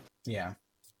viewpoint. Yeah.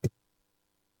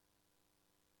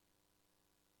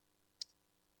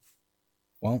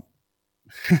 Well,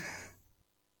 do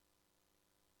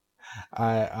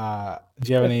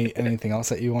you have anything else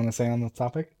that you want to say on this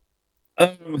topic?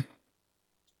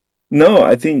 No,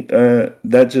 I think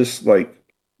that just I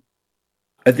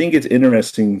think it's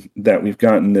interesting that we've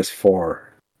gotten this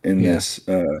far in this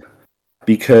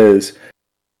because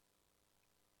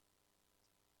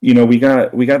we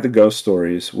got the ghost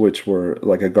stories, which were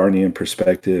like a Guardian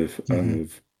perspective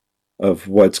of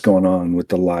what's going on with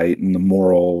the light and the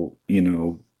moral, the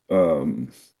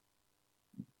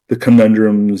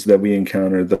conundrums that we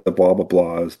encounter, the blah blah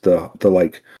blahs, the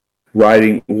like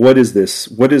writing. What is this?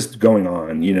 What is going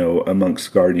on?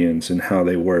 Amongst Guardians and how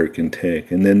they work and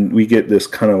tick, and then we get this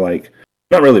kind of like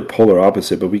not really polar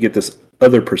opposite, but we get this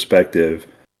other perspective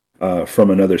from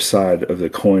another side of the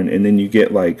coin, and then you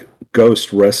get like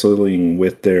Ghost wrestling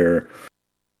with their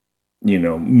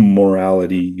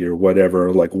morality or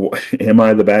whatever. Like, am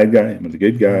I the bad guy? Am I the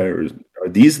good guy? Or are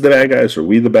these the bad guys? Are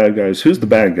we the bad guys? Who's the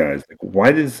bad guys? Like,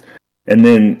 why does? And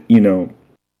then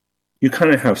you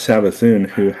kind of have Savathun,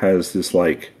 who has this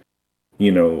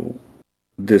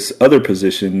this other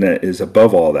position that is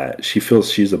above all that. She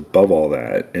feels she's above all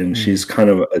that, and she's kind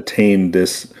of attained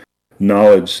this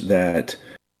knowledge that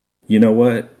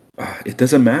it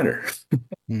doesn't matter.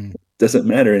 Doesn't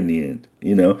matter in the end,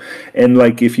 and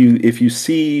like if you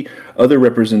see other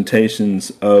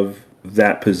representations of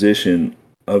that position,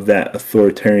 of that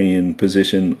authoritarian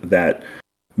position, that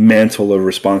mantle of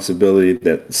responsibility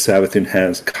that Savathun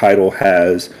has, Keitel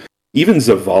has, even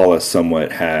Zavala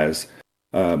somewhat has,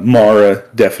 Mara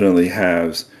definitely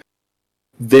has,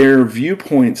 their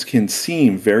viewpoints can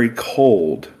seem very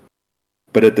cold,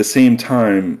 but at the same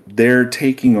time, they're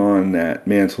taking on that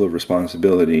mantle of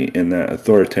responsibility in that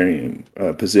authoritarian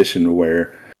position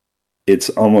where it's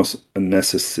almost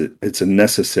it's a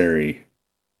necessary,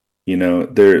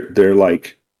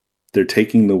 they're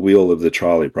taking the wheel of the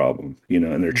trolley problem,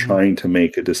 and they're trying to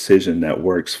make a decision that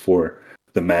works for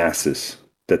the masses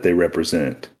that they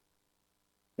represent.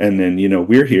 And then,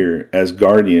 we're here as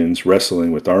Guardians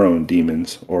wrestling with our own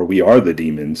demons, or we are the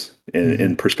demons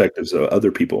in perspectives of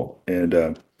other people.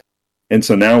 And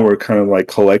so now we're kind of like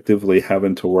collectively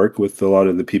having to work with a lot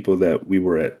of the people that we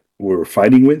were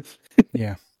fighting with.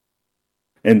 Yeah.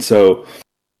 And so,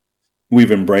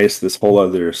 we've embraced this whole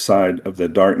other side of the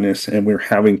darkness, and we're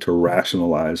having to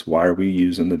rationalize, why are we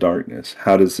using the darkness?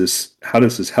 How does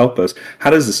this help us? How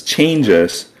does this change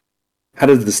us? How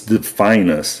does this define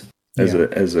us as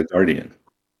Yeah. a guardian?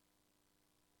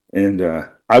 And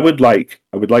I would like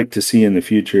to see in the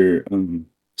future,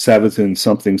 Savathun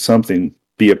something something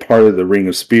be a part of the Ring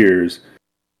of Spears,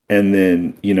 and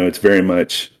then it's very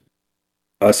much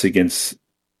us against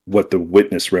what the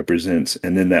witness represents,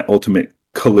 and then that ultimate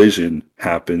collision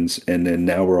happens, and then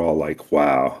now we're all like,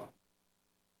 wow.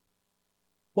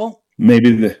 Well,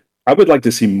 I would like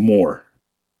to see more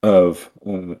of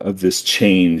this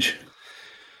change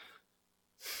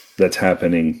that's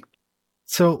happening.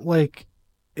 so like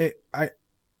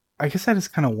I guess I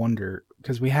just kind of wonder,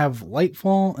 because we have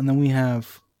Lightfall and then we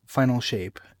have Final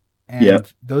Shape, and Yeah.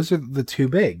 those are the two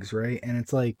bigs, right? And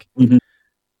it's like, Mhm.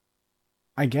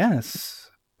 I guess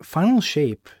Final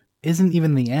Shape isn't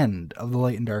even the end of the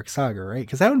Light and Dark saga, right?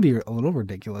 Because that would be a little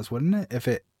ridiculous, wouldn't it? If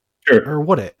it, Sure. or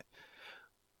would it?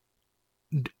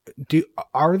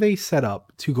 Are they set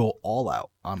up to go all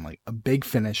out on like a big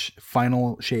finish,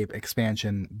 Final Shape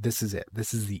expansion? This is it.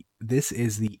 This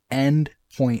is the end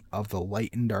point of the Light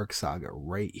and Dark saga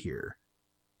right here.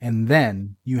 And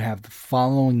then you have the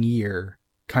following year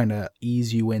kind of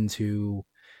ease you into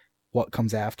what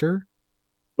comes after.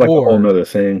 Like a whole nother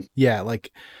thing. Yeah,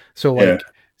 like so Yeah. like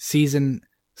season,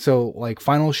 so like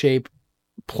Final Shape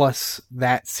plus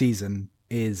that season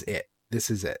is it. This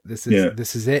is it. This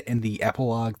is it. And the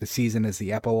epilogue, the season is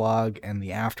the epilogue and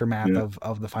the aftermath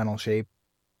of the Final Shape.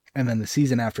 And then the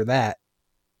season after that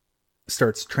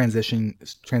starts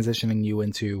transitioning you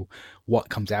into what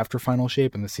comes after Final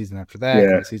Shape, and the season after that,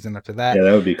 and the season after that. Yeah,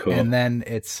 that would be cool. And then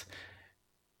it's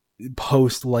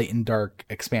post Light and Dark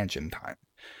expansion time.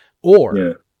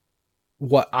 Or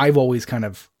what I've always kind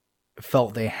of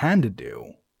felt they had to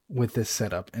do with this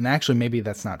setup, and actually maybe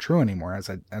that's not true anymore, as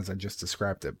I just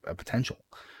described a potential.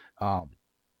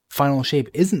 Final Shape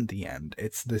isn't the end.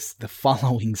 It's the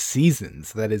following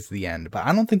seasons that is the end. But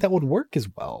I don't think that would work as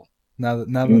well now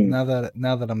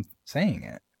that I'm saying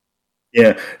it.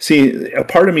 Yeah. See, a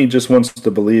part of me just wants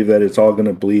to believe that it's all going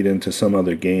to bleed into some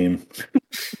other game.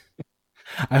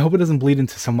 I hope it doesn't bleed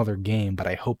into some other game, but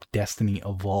I hope Destiny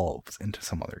evolves into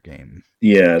some other game.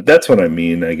 Yeah, that's what I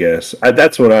mean, I guess.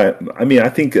 That's what I mean, I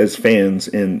think as fans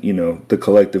and, the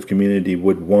collective community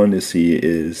would want to see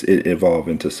is it evolve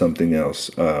into something else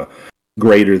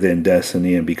greater than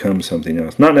Destiny and become something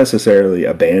else. Not necessarily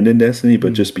abandon Destiny,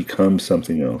 but just become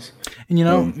something else.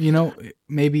 And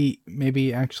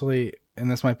maybe actually,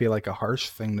 and this might be like a harsh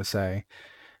thing to say,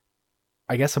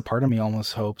 I guess a part of me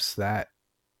almost hopes that,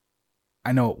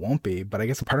 I know it won't be, but I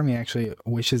guess a part of me actually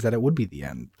wishes that it would be the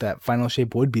end. That Final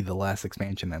Shape would be the last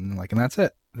expansion, and that's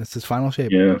it. This is Final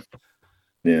Shape. Yeah.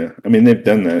 Yeah. I mean, they've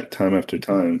done that time after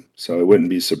time, so it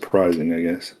wouldn't be surprising, I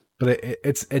guess. But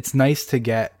it's nice to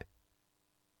get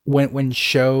when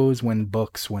shows, when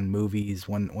books, when movies,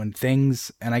 when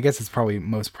things, and I guess it's probably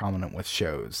most prominent with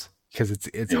shows, because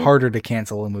it's harder to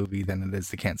cancel a movie than it is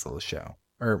to cancel a show.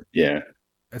 Or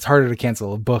it's harder to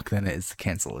cancel a book than it is to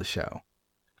cancel a show,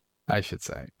 I should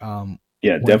say.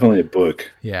 Definitely a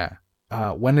book. Yeah.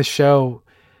 When a show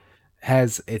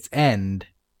has its end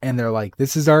and they're like,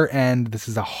 this is our end, this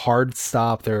is a hard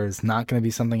stop, there is not going to be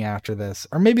something after this,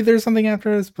 or maybe there's something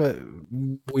after this, but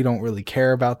we don't really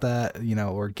care about that,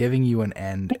 we're giving you an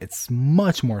end. It's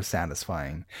much more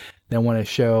satisfying than when a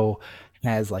show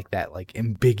has like that, like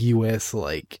ambiguous,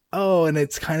 like, oh, and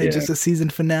it's kind of just a season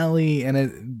finale, and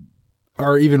it,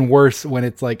 or even worse, when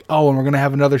it's like, oh, and we're going to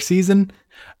have another season.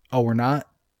 Oh, we're not.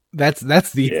 That's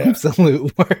the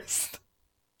absolute worst.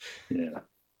 Yeah.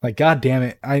 Like, God damn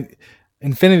it.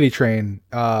 Infinity Train,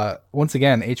 once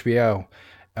again, HBO,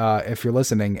 if you're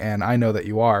listening, and I know that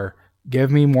you are, give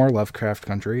me more Lovecraft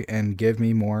Country and give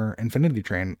me more Infinity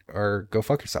Train, or go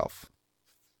fuck yourself.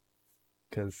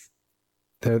 Because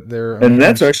they're amazing. And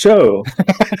that's our show.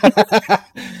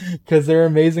 Because they're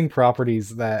amazing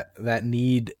properties that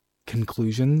need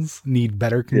conclusions, need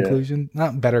better conclusions,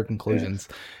 not better conclusions,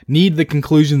 need the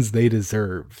conclusions they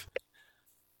deserve.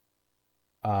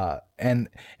 And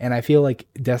I feel like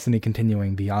Destiny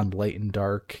continuing beyond Light and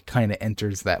Dark kind of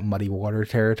enters that muddy water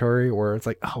territory where it's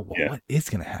like, oh, well, what is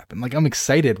going to happen? Like, I'm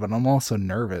excited, but I'm also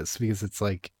nervous, because it's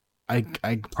like, I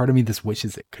part of me just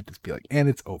wishes it could just be like, and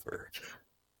it's over.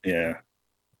 Yeah,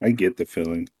 I get the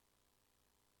feeling.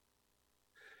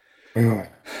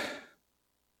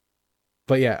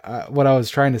 But yeah, what I was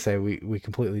trying to say, we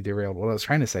completely derailed. What I was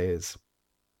trying to say is,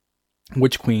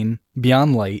 Witch Queen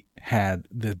Beyond Light had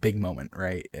the big moment,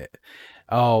 right?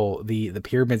 Oh, the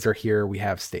pyramids are here. We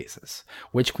have stasis.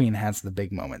 Witch Queen has the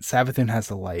big moment. Savathun has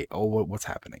the light. Oh, what's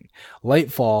happening?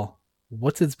 Lightfall.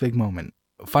 What's its big moment?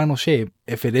 Final Shape.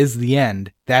 If it is the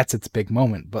end, that's its big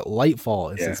moment. But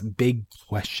Lightfall is Yeah. this big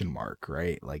question mark,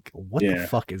 right? Like, what the Yeah.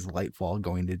 fuck is Lightfall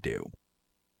going to do?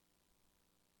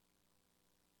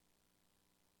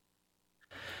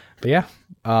 But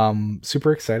yeah,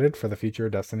 super excited for the future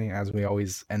of Destiny, as we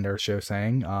always end our show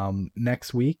saying.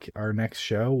 Next week, our next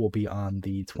show will be on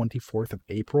the 24th of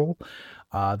April.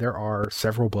 There are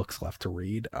several books left to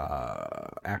read.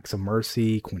 Acts of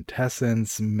Mercy,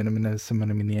 Quintessence, Minimus,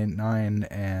 9,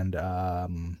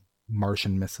 and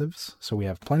Martian Missives. So we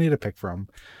have plenty to pick from.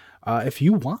 If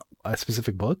you want a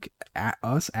specific book, at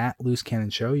us at Loose Cannon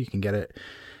Show, you can get it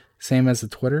same as the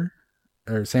Twitter,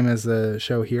 or same as the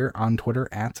show here on Twitter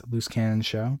at Loose Cannon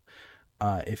Show.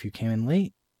 If you came in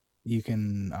late, you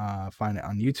can find it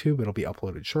on YouTube. It'll be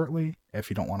uploaded shortly.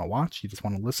 If you don't want to watch, you just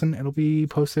want to listen, it'll be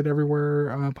posted everywhere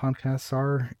podcasts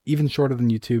are, even shorter than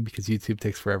YouTube because YouTube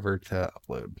takes forever to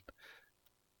upload.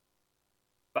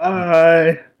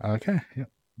 Bye. Okay. Yep.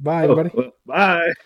 Bye, Oh, everybody. well, bye.